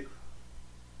next day,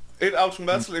 it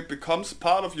automatically becomes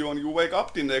part of you and you wake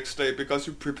up the next day because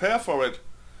you prepare for it.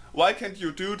 Why can't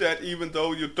you do that even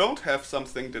though you don't have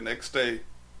something the next day?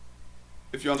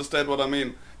 If you understand what I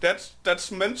mean.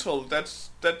 That's mental. That's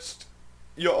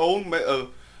your own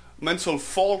mental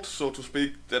fault, so to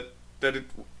speak, that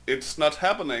it's not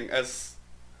happening as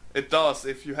it does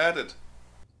if you had it.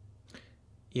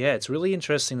 Yeah, it's really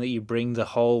interesting that you bring the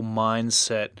whole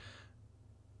mindset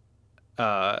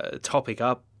topic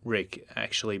up, Rick,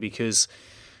 actually, because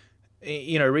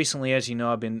you know, recently, as you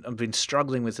know, I've been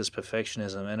struggling with this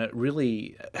perfectionism, and it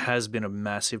really has been a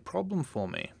massive problem for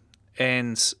me.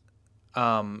 And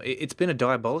it's been a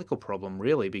diabolical problem,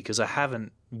 really, because I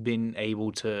haven't been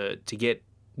able to get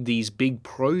these big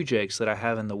projects that I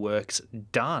have in the works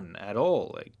done at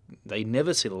all. Like, they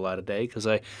never see the light of day because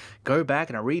I go back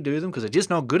and I redo them because they're just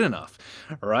not good enough,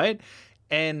 right?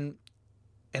 And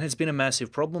it's been a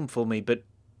massive problem for me, but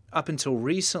up until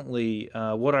recently,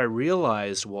 what I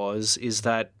realized is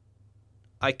that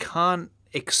I can't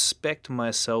expect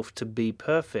myself to be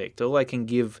perfect. All I can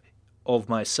give of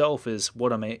myself is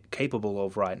what I'm capable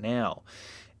of right now.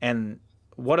 And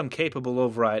what I'm capable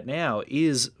of right now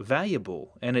is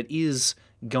valuable, and it is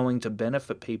going to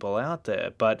benefit people out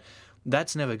there. But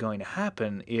that's never going to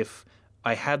happen if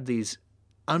I have these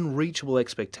unreachable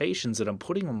expectations that I'm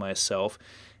putting on myself,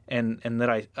 and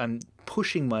that I'm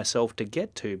pushing myself to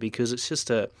get to, because it's just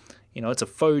it's a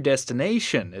faux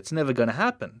destination. It's never going to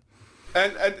happen.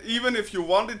 And even if you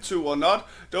wanted to or not,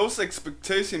 those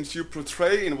expectations you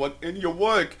portray in your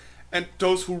work, and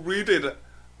those who read it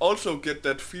also get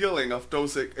that feeling of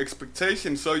those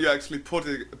expectations. So you're actually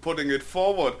putting it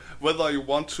forward, whether you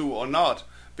want to or not,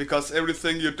 because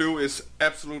everything you do is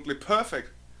absolutely perfect.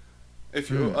 If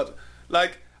you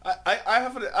like,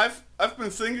 I've been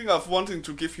thinking of wanting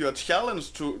to give you a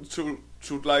challenge to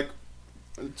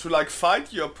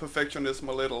fight your perfectionism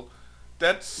a little.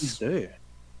 That's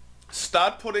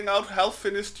start putting out half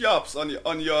finished jobs on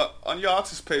your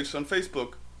artist page on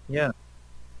Facebook. Yeah.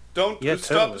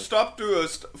 Stop doing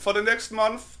it for the next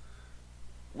month.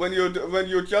 When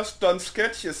you're just done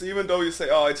sketches, even though you say,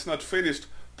 oh, it's not finished,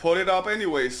 put it up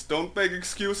anyways. Don't make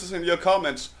excuses in your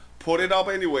comments. Put it up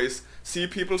anyways. See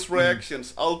people's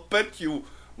reactions. I'll bet you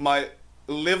my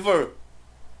liver.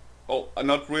 Oh,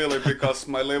 not really, because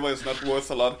my liver is not worth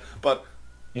a lot. But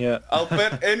yeah, I'll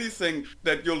bet anything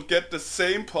that you'll get the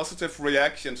same positive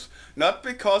reactions. Not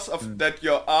because of that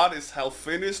your art is half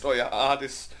finished or your art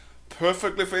is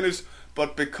perfectly finished,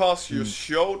 but because you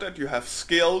show that you have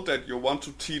skill, that you want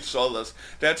to teach others.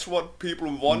 That's what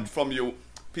people want from you.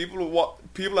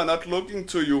 People are not looking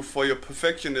to you for your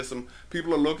perfectionism.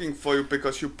 People are looking for you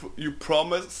because you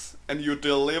promise and you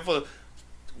deliver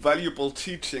valuable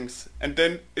teachings. And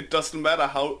then it doesn't matter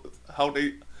how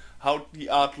the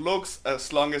art looks,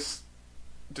 as long as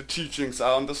the teachings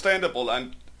are understandable,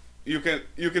 and you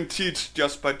can teach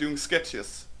just by doing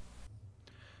sketches.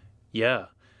 Yeah.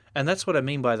 And that's what I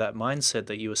mean by that mindset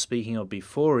that you were speaking of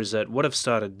before, is that what I've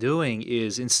started doing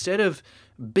is, instead of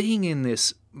being in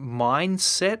this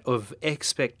mindset of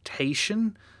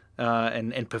expectation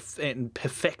and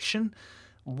perfection,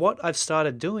 what I've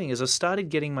started doing is I've started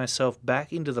getting myself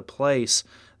back into the place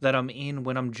that I'm in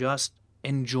when I'm just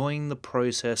enjoying the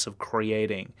process of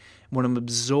creating, when I'm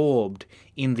absorbed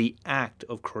in the act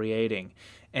of creating.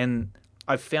 And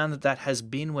I've found that has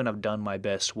been when I've done my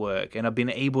best work, and I've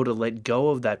been able to let go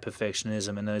of that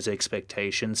perfectionism and those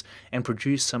expectations and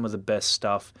produce some of the best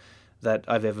stuff that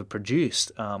I've ever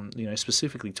produced,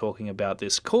 specifically talking about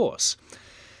this course.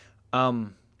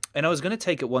 And I was going to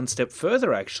take it one step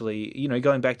further, actually,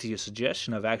 going back to your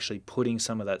suggestion of actually putting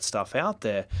some of that stuff out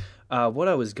there. What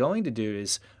I was going to do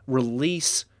is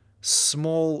release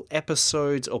small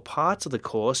episodes or parts of the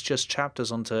course, just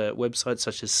chapters, onto websites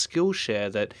such as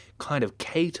Skillshare that kind of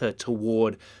cater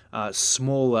toward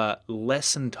smaller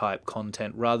lesson type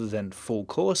content rather than full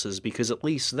courses, because at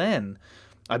least then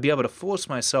I'd be able to force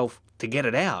myself to get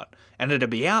it out, and it'd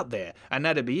be out there, and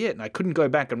that'd be it, and I couldn't go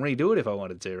back and redo it if I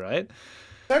wanted to, right?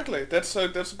 Exactly, that's a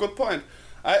good point.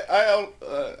 I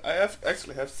have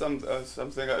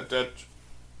something that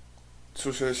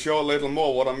to show a little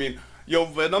more what I mean. Your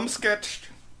Venom sketch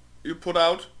you put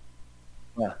out,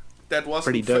 that wasn't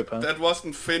pretty dope, huh? That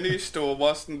wasn't finished or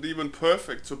wasn't even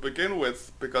perfect to begin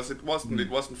with, because it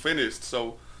wasn't finished.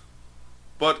 So,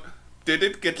 but did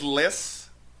it get less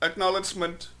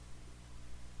acknowledgement?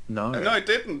 No, it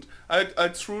didn't. I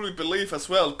truly believe as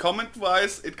well.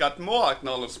 Comment-wise, it got more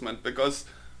acknowledgement because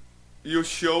you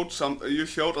showed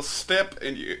a step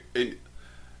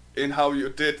in how you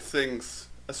did things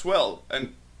as well,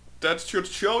 and that should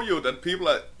show you that people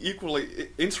are equally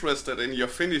interested in your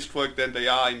finished work than they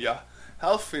are in your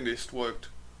half-finished work.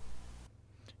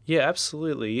 Yeah,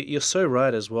 absolutely. You're so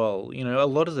right as well. A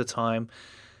lot of the time,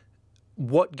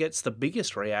 what gets the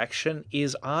biggest reaction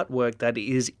is artwork that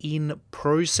is in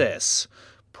progress,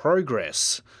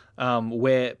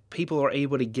 where people are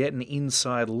able to get an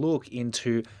inside look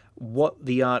into what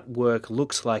the artwork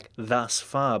looks like thus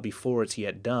far before it's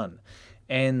yet done.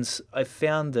 And I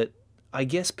found that I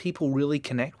guess people really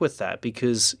connect with that,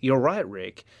 because you're right,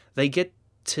 Rick. They get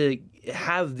to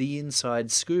have the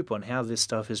inside scoop on how this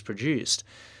stuff is produced.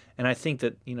 And I think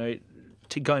that,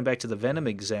 going back to the Venom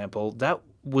example, that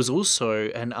was also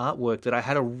an artwork that I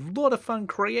had a lot of fun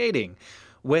creating,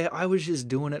 where I was just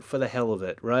doing it for the hell of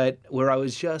it, right? Where I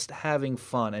was just having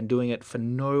fun and doing it for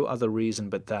no other reason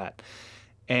but that.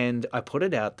 And I put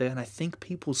it out there, and I think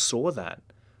people saw that.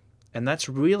 And that's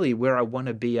really where I want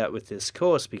to be at with this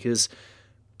course, because,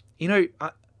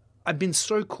 I've been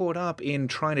so caught up in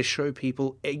trying to show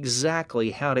people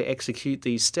exactly how to execute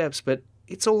these steps, but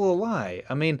it's all a lie.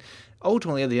 I mean,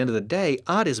 ultimately, at the end of the day,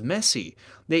 art is messy.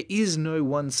 There is no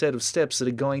one set of steps that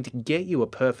are going to get you a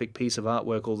perfect piece of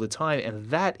artwork all the time, and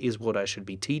that is what I should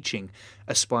be teaching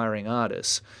aspiring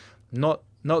artists, not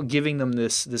giving them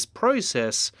this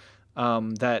process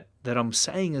that I'm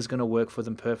saying is going to work for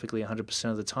them perfectly 100%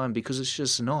 of the time, because it's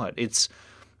just not. It's,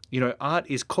 art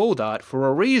is called art for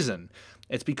a reason.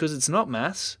 It's because it's not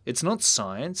maths, it's not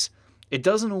science, it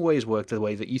doesn't always work the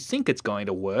way that you think it's going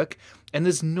to work, and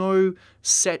there's no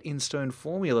set in stone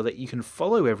formula that you can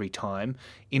follow every time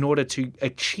in order to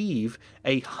achieve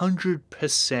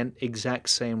 100% exact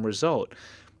same result.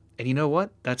 And you know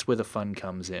what? That's where the fun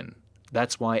comes in.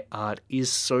 That's why art is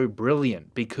so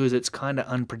brilliant, because it's kind of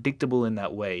unpredictable in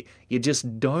that way. You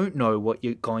just don't know what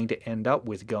you're going to end up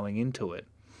with going into it.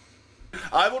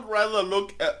 I would rather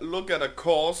look at a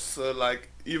course like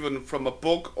even from a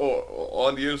book or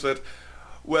on the internet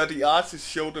where the artists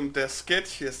show them their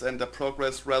sketches and their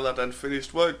progress rather than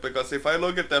finished work. Because if I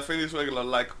look at their finished work, I'm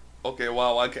like, okay,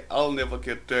 wow, I'll never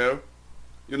get there,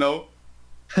 you know.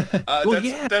 Well,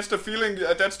 yeah. That's the feeling.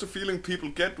 That's the feeling people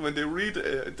get when they read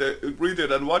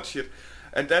it and watch it,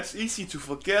 and that's easy to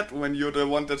forget when you're the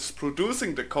one that's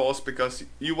producing the course, because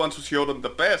you want to show them the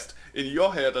best in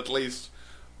your head at least.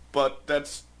 But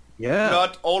that's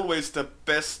not always the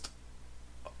best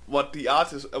what the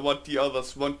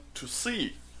others want to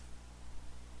see.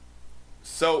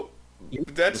 So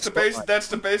that's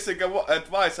the basic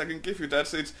advice I can give you.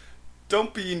 That's it.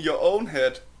 Don't be in your own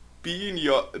head. Be in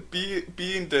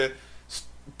the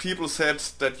people's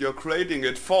heads that you're creating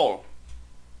it for.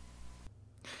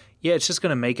 Yeah, it's just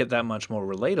going to make it that much more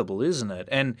relatable, isn't it?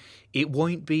 And it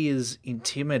won't be as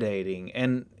intimidating.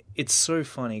 And it's so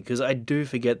funny because I do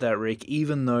forget that, Rick,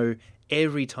 even though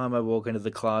every time I walk into the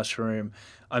classroom,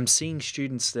 I'm seeing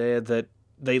students there that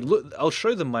I'll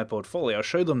show them my portfolio. I'll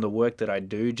show them the work that I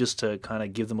do just to kind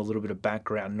of give them a little bit of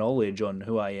background knowledge on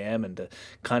who I am and to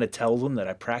kind of tell them that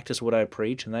I practice what I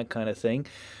preach and that kind of thing.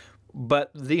 But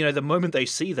the moment they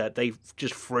see that, they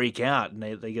just freak out and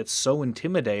they get so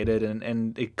intimidated,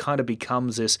 and it kind of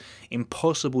becomes this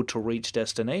impossible to reach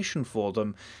destination for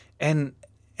them. And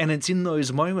it's in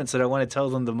those moments that I want to tell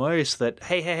them the most that,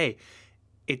 hey,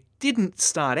 it didn't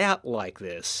start out like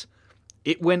this.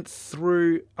 It went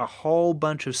through a whole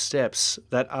bunch of steps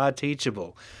that are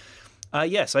teachable.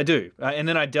 Yes, I do. And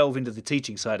then I delve into the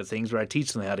teaching side of things where I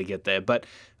teach them how to get there. But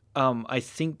I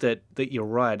think that you're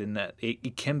right in that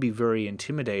it can be very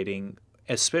intimidating,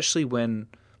 especially when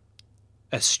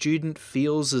a student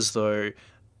feels as though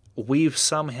we've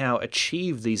somehow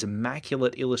achieved these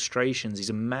immaculate illustrations, these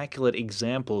immaculate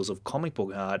examples of comic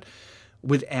book art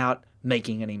without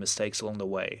making any mistakes along the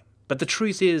way. But the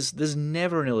truth is, there's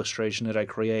never an illustration that I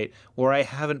create where I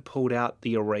haven't pulled out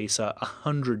the eraser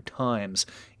 100 times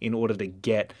in order to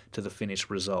get to the finished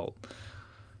result.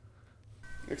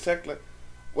 Exactly.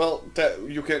 Well,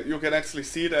 you can actually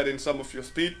see that in some of your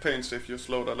speed paints if you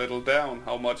slow it a little down.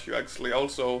 How much you actually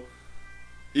also,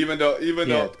 even though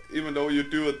you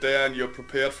do it there and you're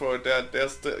prepared for it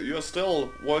there, you're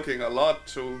still working a lot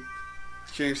to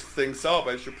change things up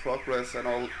as you progress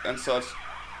and such.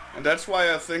 And that's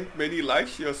why I think many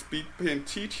like your speed paint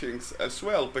teachings as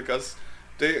well, because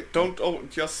they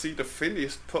don't just see the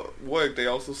finished work, they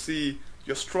also see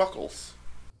your struggles.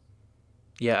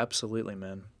 Yeah, absolutely,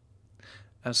 man.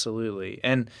 Absolutely.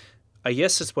 And I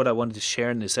guess that's what I wanted to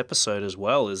share in this episode as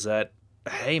well, is that,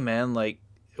 hey, man, like,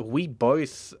 we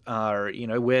both are,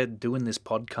 we're doing this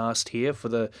podcast here for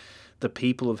the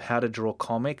people of How to Draw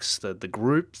Comics, the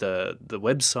group, the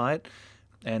website,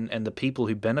 and the people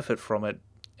who benefit from it.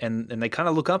 And they kind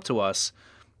of look up to us,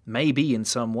 maybe in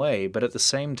some way, but at the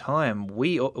same time,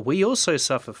 we also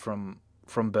suffer from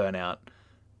burnout,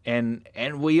 and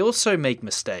we also make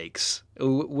mistakes.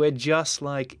 We're just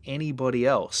like anybody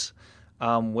else.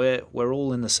 We're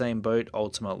all in the same boat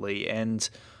ultimately, and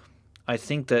I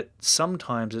think that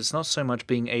sometimes it's not so much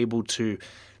being able to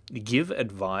give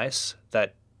advice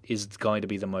that is going to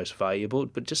be the most valuable,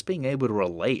 but just being able to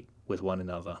relate with one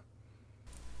another.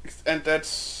 And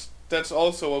that's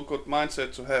also a good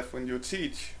mindset to have when you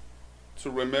teach, to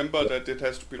remember that it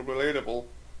has to be relatable,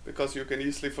 because you can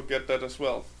easily forget that as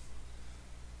well.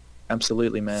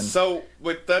 Absolutely, man. So,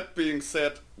 with that being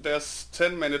said, there's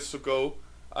 10 minutes to go.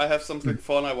 I have something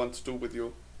fun I want to do with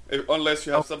you, unless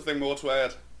you have something more to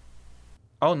add.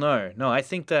 Oh, no, I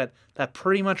think that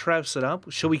pretty much wraps it up.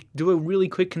 Shall we do a really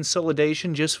quick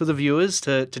consolidation just for the viewers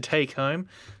to take home?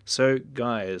 So,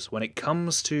 guys, when it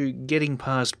comes to getting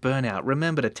past burnout,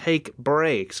 remember to take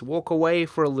breaks, walk away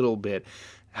for a little bit,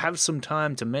 have some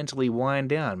time to mentally wind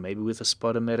down, maybe with a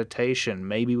spot of meditation,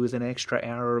 maybe with an extra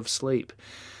hour of sleep.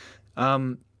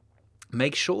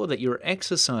 Make sure that you're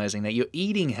exercising, that you're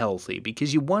eating healthy,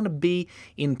 because you want to be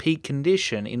in peak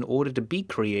condition in order to be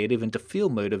creative and to feel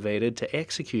motivated to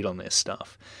execute on this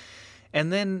stuff.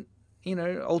 And then,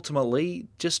 ultimately,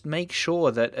 just make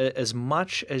sure that as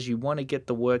much as you want to get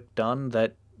the work done,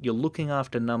 that you're looking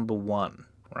after number one,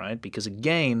 right? Because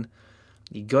again,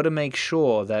 you got to make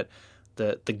sure that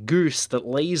the goose that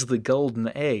lays the golden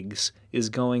eggs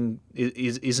isn't going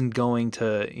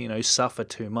to, suffer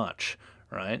too much.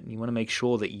 Right? You want to make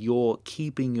sure that you're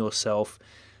keeping yourself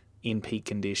in peak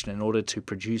condition in order to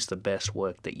produce the best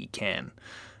work that you can.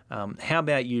 How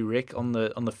about you, Rick, on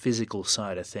the physical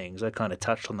side of things? I kind of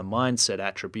touched on the mindset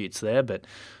attributes there, but...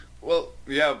 Well,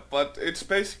 yeah, but it's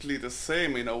basically the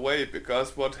same in a way,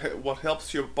 because what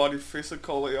helps your body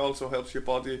physically also helps your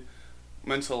body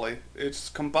mentally. It's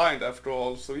combined after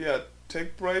all. So yeah,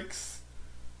 take breaks.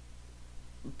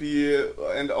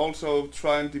 And also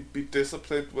trying to be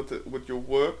disciplined with your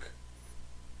work.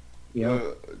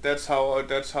 Yeah, that's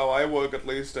how I work, at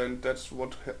least, and that's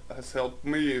what has helped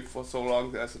me for so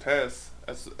long as it has,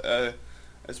 as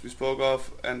we spoke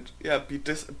of. And yeah, be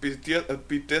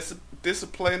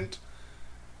disciplined.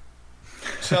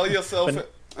 Tell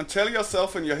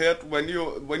yourself in your head when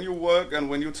you work and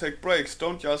when you take breaks.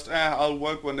 Don't just I'll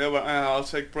work whenever. I'll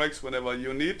take breaks whenever.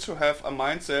 You need to have a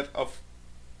mindset of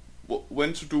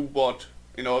when to do what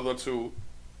in order to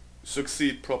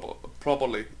succeed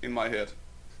properly in my head.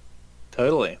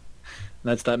 Totally.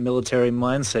 That's that military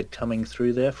mindset coming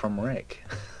through there from Rick.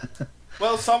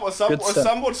 Well, some would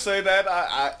say that.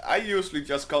 I usually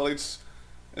just call it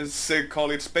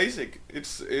basic.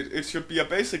 It should be a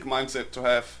basic mindset to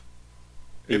have.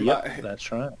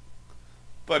 That's right.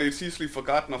 But it's easily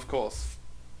forgotten, of course.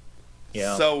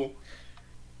 Yeah. So.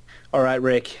 All right,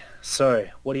 Rick. So,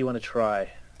 what do you want to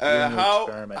try?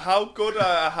 How good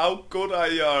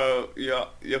are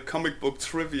your comic book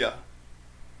trivia?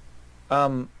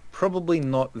 Probably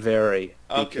not very.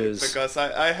 Because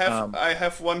I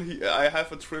have one here. I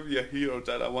have a trivia here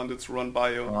that I wanted to run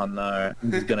by you. Oh no,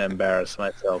 I'm just gonna embarrass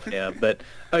myself. Yeah, but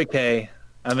okay.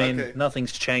 I mean,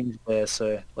 Nothing's changed there,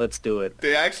 so let's do it.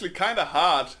 They're actually kind of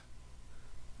hard.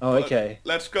 Oh, okay.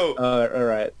 Let's go. All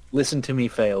right. Listen to me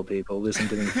fail, people. Listen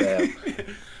to me fail.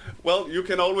 Well, you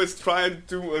can always try and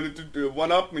do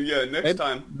one up me next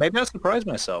time. Maybe I'll surprise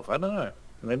myself. I don't know.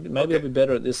 Maybe I'll be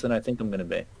better at this than I think I'm going to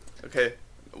be. Okay.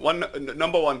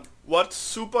 Number one. What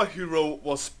superhero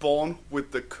was born with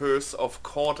the curse of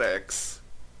Cordax?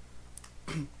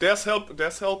 There's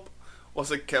help.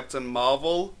 Was it Captain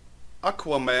Marvel,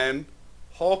 Aquaman,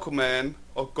 Hawkman,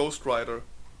 or Ghost Rider?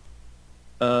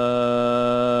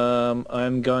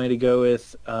 I'm going to go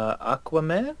with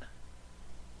Aquaman.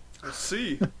 Let's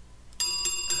see.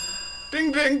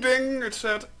 Ding, ding, ding! It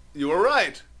said you were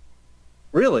right.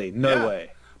 Really? No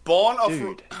way. Born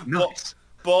nice.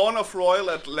 Born of royal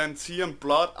Atlantean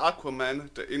blood,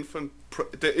 Aquaman,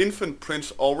 the infant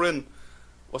Prince Orin,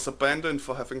 was abandoned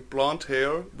for having blonde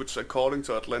hair, which, according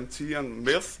to Atlantean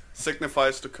myth,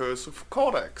 signifies the curse of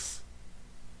Cordax.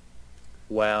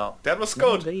 Wow. That was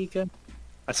good. There you go.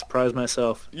 I surprised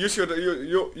myself. You should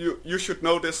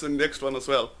know this in the next one as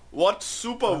well. What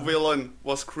supervillain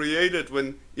was created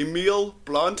when Emil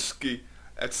Blonsky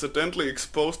accidentally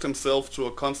exposed himself to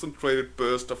a concentrated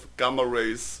burst of gamma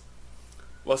rays?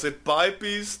 Was it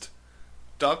Bi-Beast,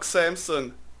 Doc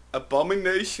Samson,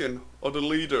 Abomination, or the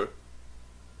Leader?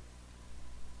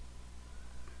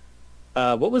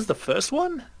 What was the first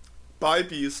one?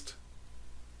 Bi-Beast.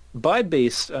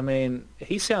 Bi-Beast, I mean,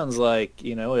 he sounds like,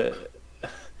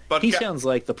 But he sounds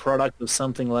like the product of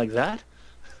something like that.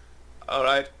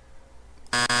 Alright.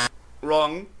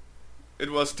 Wrong.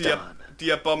 It was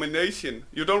the Abomination.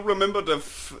 You don't remember the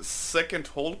second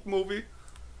Hulk movie?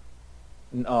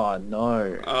 Oh,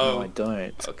 no. Oh. No, I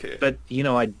don't. Okay. But,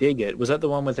 I dig it. Was that the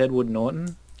one with Edward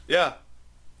Norton? Yeah.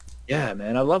 Yeah,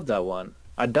 man, I love that one.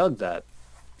 I dug that.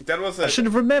 That was I should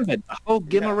have remembered. The whole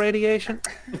gamma radiation?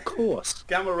 Of course.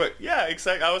 Gamma ray. Yeah,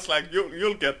 exactly. I was like,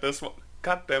 you'll get this one.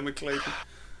 God damn it, Clayton.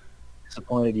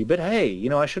 Disappointed you. But hey,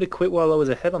 I should have quit while I was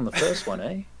ahead on the first one,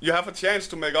 eh? You have a chance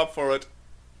to make up for it.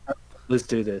 Let's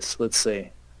do this. Let's see.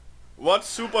 What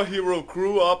superhero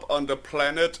grew up on the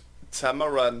planet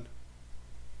Tamaran?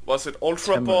 Was it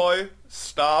Ultra Boy,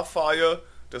 Starfire,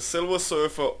 the Silver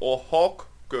Surfer, or Hawk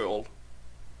Girl?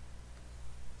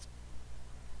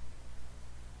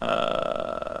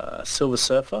 Silver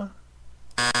Surfer?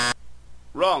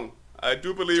 Wrong. I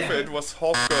do believe it was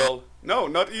Hawk Girl. No,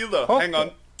 not either. Hang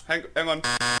on.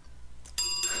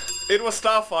 It was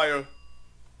Starfire.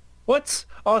 What?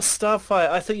 Oh, Starfighter.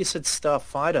 I thought you said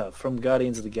Starfighter from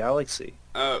Guardians of the Galaxy.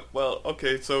 Well,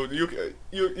 okay, so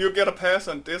you get a pass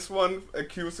on this one,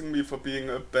 accusing me for being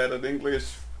bad at English.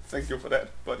 Thank you for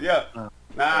that. But yeah, Oh,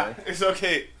 nah, okay. it's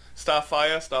okay.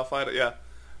 Starfighter, yeah.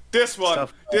 Starfighter.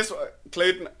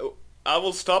 Clayton. I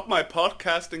will stop my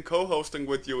podcasting co-hosting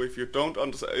with you if you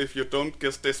don't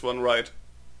guess this one right.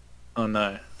 Oh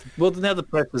no. Well, now the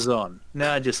pressure's on.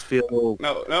 Now I just feel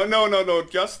No.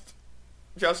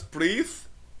 Just breathe.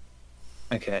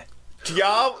 okay.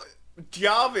 Jar-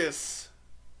 Jarvis.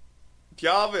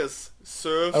 Jarvis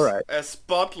serves All right. as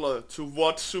butler to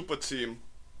what super team?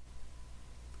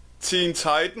 Teen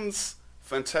Titans,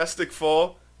 Fantastic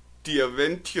Four, The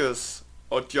Avengers,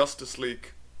 or Justice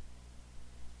League?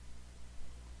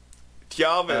 The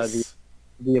Jarvis.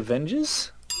 the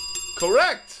Avengers.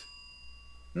 Correct.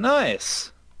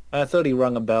 Nice. I thought he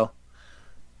rung a bell.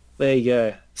 There you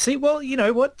go. See, well, you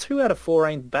know what? 2 out of 4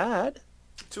 ain't bad.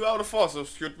 2 out of 4. So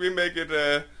should we make it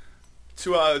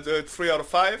 3 out of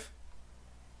 5?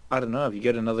 I don't know. Have you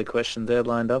got another question there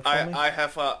lined up for me? I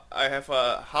have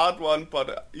a hard one,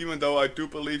 but even though I do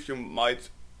believe you might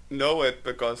know it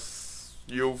because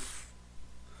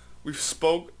we've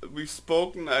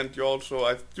spoken, and you also,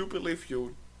 I do believe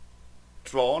you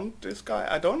drawn this guy.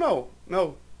 I don't know.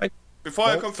 No. I, Before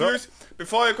I well, confuse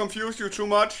before I confuse you too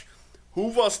much, who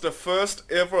was the first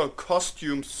ever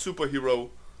costume superhero?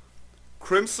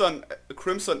 Crimson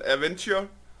Avenger,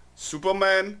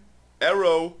 Superman,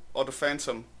 Arrow, or the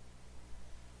Phantom?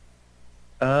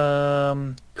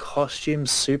 Costume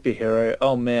superhero.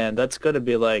 Oh man, that's got to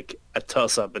be like a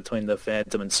toss-up between the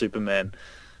Phantom and Superman.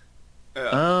 Yeah.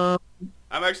 Um,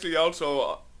 I'm actually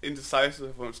also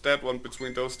indecisive on that one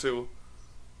between those two.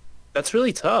 that's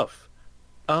really tough.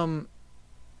 Um,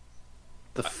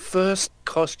 the first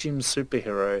costume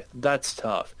superhero. That's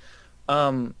tough.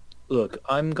 Um, look,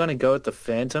 I'm gonna go with the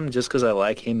Phantom just because I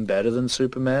like him better than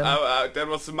Superman. That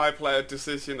was my player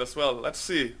decision as well. Let's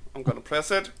see. I'm gonna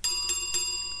press it.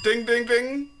 Ding, ding,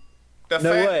 ding.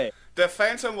 No way. The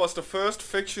Phantom was the first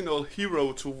fictional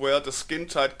hero to wear the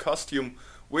skin-tight costume,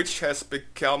 which has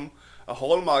become a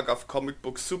hallmark of comic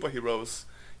book superheroes.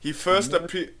 He first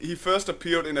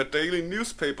appeared in a daily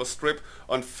newspaper strip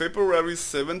on February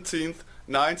 17th,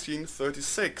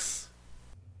 1936.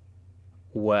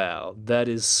 Wow, that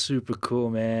is super cool,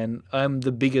 man. I'm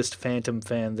the biggest Phantom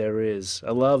fan there is.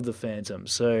 I love the Phantom.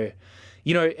 So,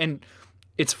 and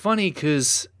it's funny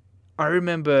because I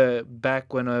remember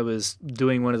back when I was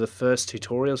doing one of the first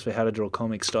tutorials for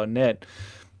howtodrawcomics.net,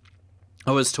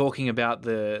 I was talking about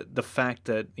the fact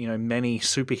that many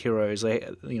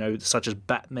superheroes, such as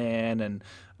Batman and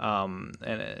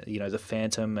the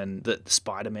Phantom and the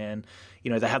Spider-Man,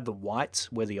 they have the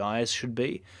whites where the eyes should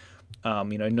be,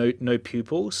 no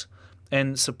pupils,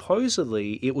 and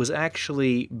supposedly it was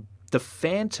actually the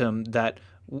Phantom that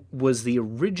was the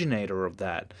originator of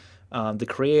that. The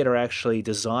creator actually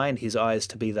designed his eyes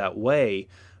to be that way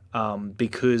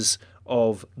because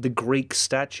of the Greek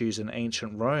statues in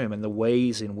ancient Rome and the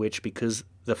ways in which, because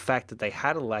the fact that they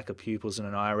had a lack of pupils and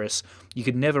an iris, you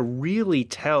could never really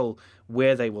tell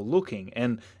where they were looking,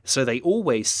 and so they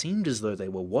always seemed as though they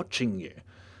were watching you.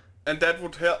 And that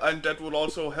would help, and that would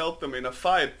also help them in a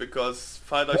fight because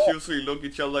fighters usually look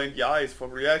each other in the eyes for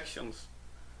reactions.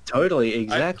 Totally,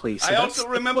 exactly. I also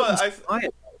remember. That's what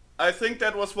inspired. I think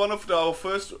that was one of our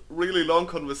first really long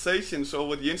conversations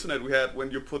over the internet we had when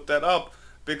you put that up,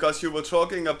 because you were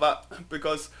talking about,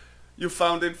 because you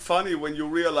found it funny when you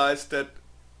realized that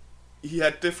he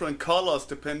had different colors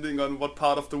depending on what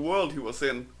part of the world he was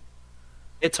in.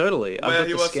 Yeah, totally. I've Where got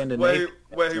he the was Scandinavian.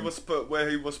 where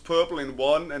he was purple in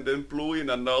one and then blue in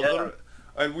another,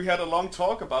 Yeah. and we had a long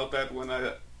talk about that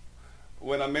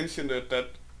when I mentioned it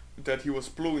that he was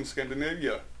blue in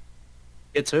Scandinavia.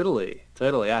 Yeah, totally,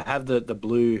 totally. I have the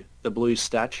blue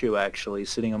statue actually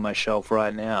sitting on my shelf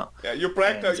right now. Yeah, And you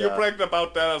bragged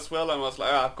about that as well, and was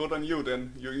like, good on you.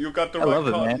 Then you got the I right love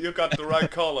it, color. man. You got the right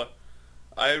color.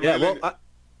 I Yeah, really, well,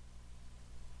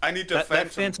 I need the that Phantom.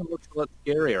 Phantom looks a lot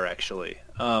scarier actually.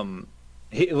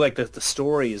 Like the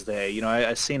story is there.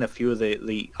 I seen a few of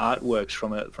the artworks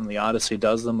from it from the artist who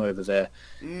does them over there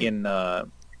in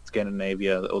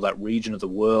Scandinavia or that region of the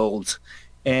world.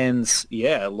 And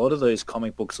yeah, a lot of those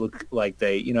comic books look like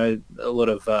a lot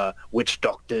of witch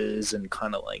doctors and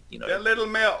kind of like, They're a little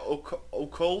more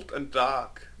occult and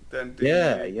dark than the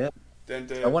yeah. than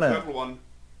the I want purple to one.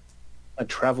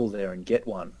 travel there and get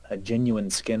one, a genuine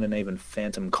Scandinavian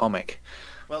Phantom comic.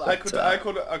 Well, But,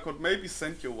 I could maybe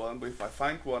send you one if I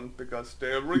find one because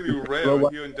they're really rare Well,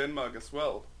 here in Denmark as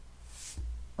well.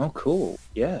 oh, cool.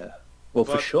 Yeah. Well,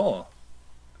 for But sure.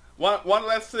 One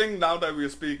last thing now that we're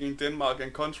speaking Denmark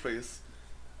and countries.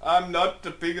 I'm not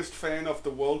the biggest fan of the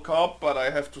World Cup, but I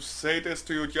have to say this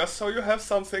to you just so you have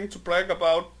something to brag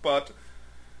about. But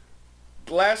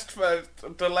the last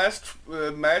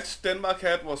match Denmark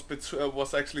had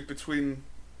was actually between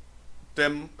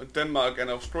Denmark and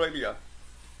Australia.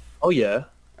 Oh yeah.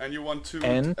 And you won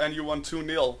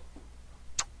 2-0.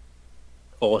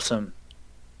 Awesome.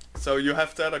 So you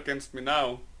have that against me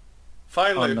now.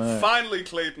 Finally, Oh, no. finally,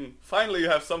 Clayton. Finally, you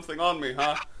have something on me,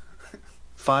 huh?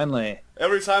 Finally.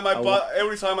 Every time I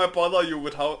bother you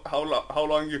with how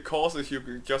long your course is, you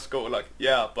can just go like,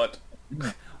 yeah, but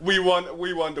we won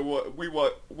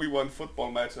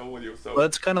football match over you. So Well,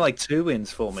 it's kind of like 2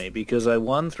 wins for me because I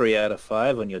won 3 out of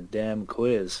 5 on your damn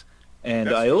quiz, and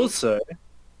That's I true. also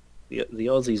the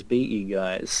Aussies beat you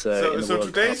guys. So, in the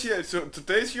World Cup,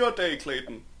 today's your day,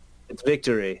 Clayton. it's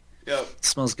victory. Yeah. It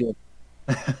smells good.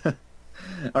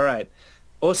 All right.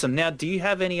 Awesome. Now, do you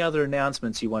have any other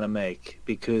announcements you want to make?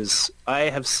 Because I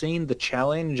have seen the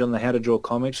challenge on the How to Draw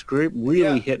Comics group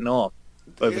really Yeah. hitting off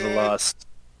over the Yeah. last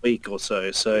week or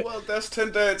so. So Well, there's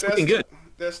 10 days. looking good.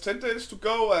 There's 10 days to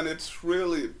go, and it's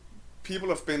really people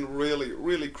have been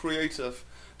really creative.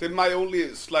 My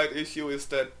only slight issue is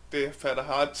that they have had a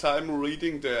hard time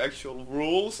reading the actual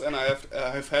rules, and I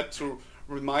have had to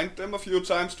remind them a few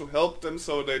times to help them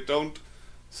so they don't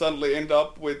suddenly end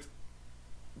up with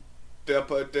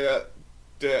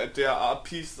their art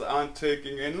pieces aren't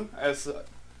taking in as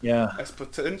Yeah.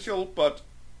 potential. But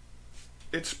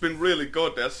it's been really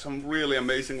good. There's some really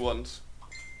amazing ones.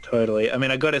 Totally. I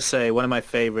mean, I got to say, one of my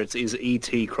favorites is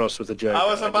E.T. crossed with a Joker. I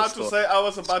was about just to thought-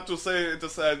 say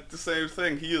the same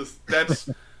thing.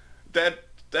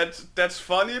 That's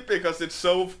funny because it's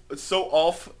so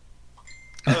off,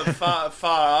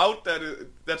 far out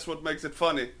that's what makes it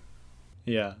funny.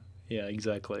 Yeah,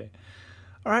 exactly.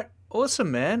 All right, awesome,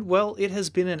 man. Well, it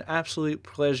has been an absolute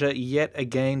pleasure yet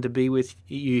again to be with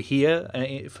you here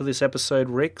for this episode,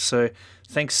 Rick. So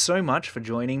thanks so much for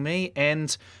joining me.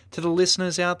 And to the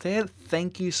listeners out there,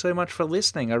 thank you so much for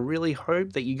listening. I really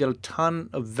hope that you got a ton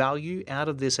of value out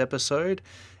of this episode.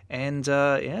 And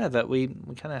that we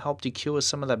kind of helped you cure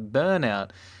some of that burnout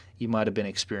you might have been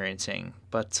experiencing.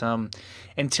 But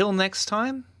until next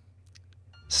time,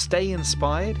 stay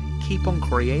inspired, keep on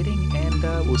creating, and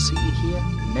we'll see you here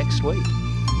next week.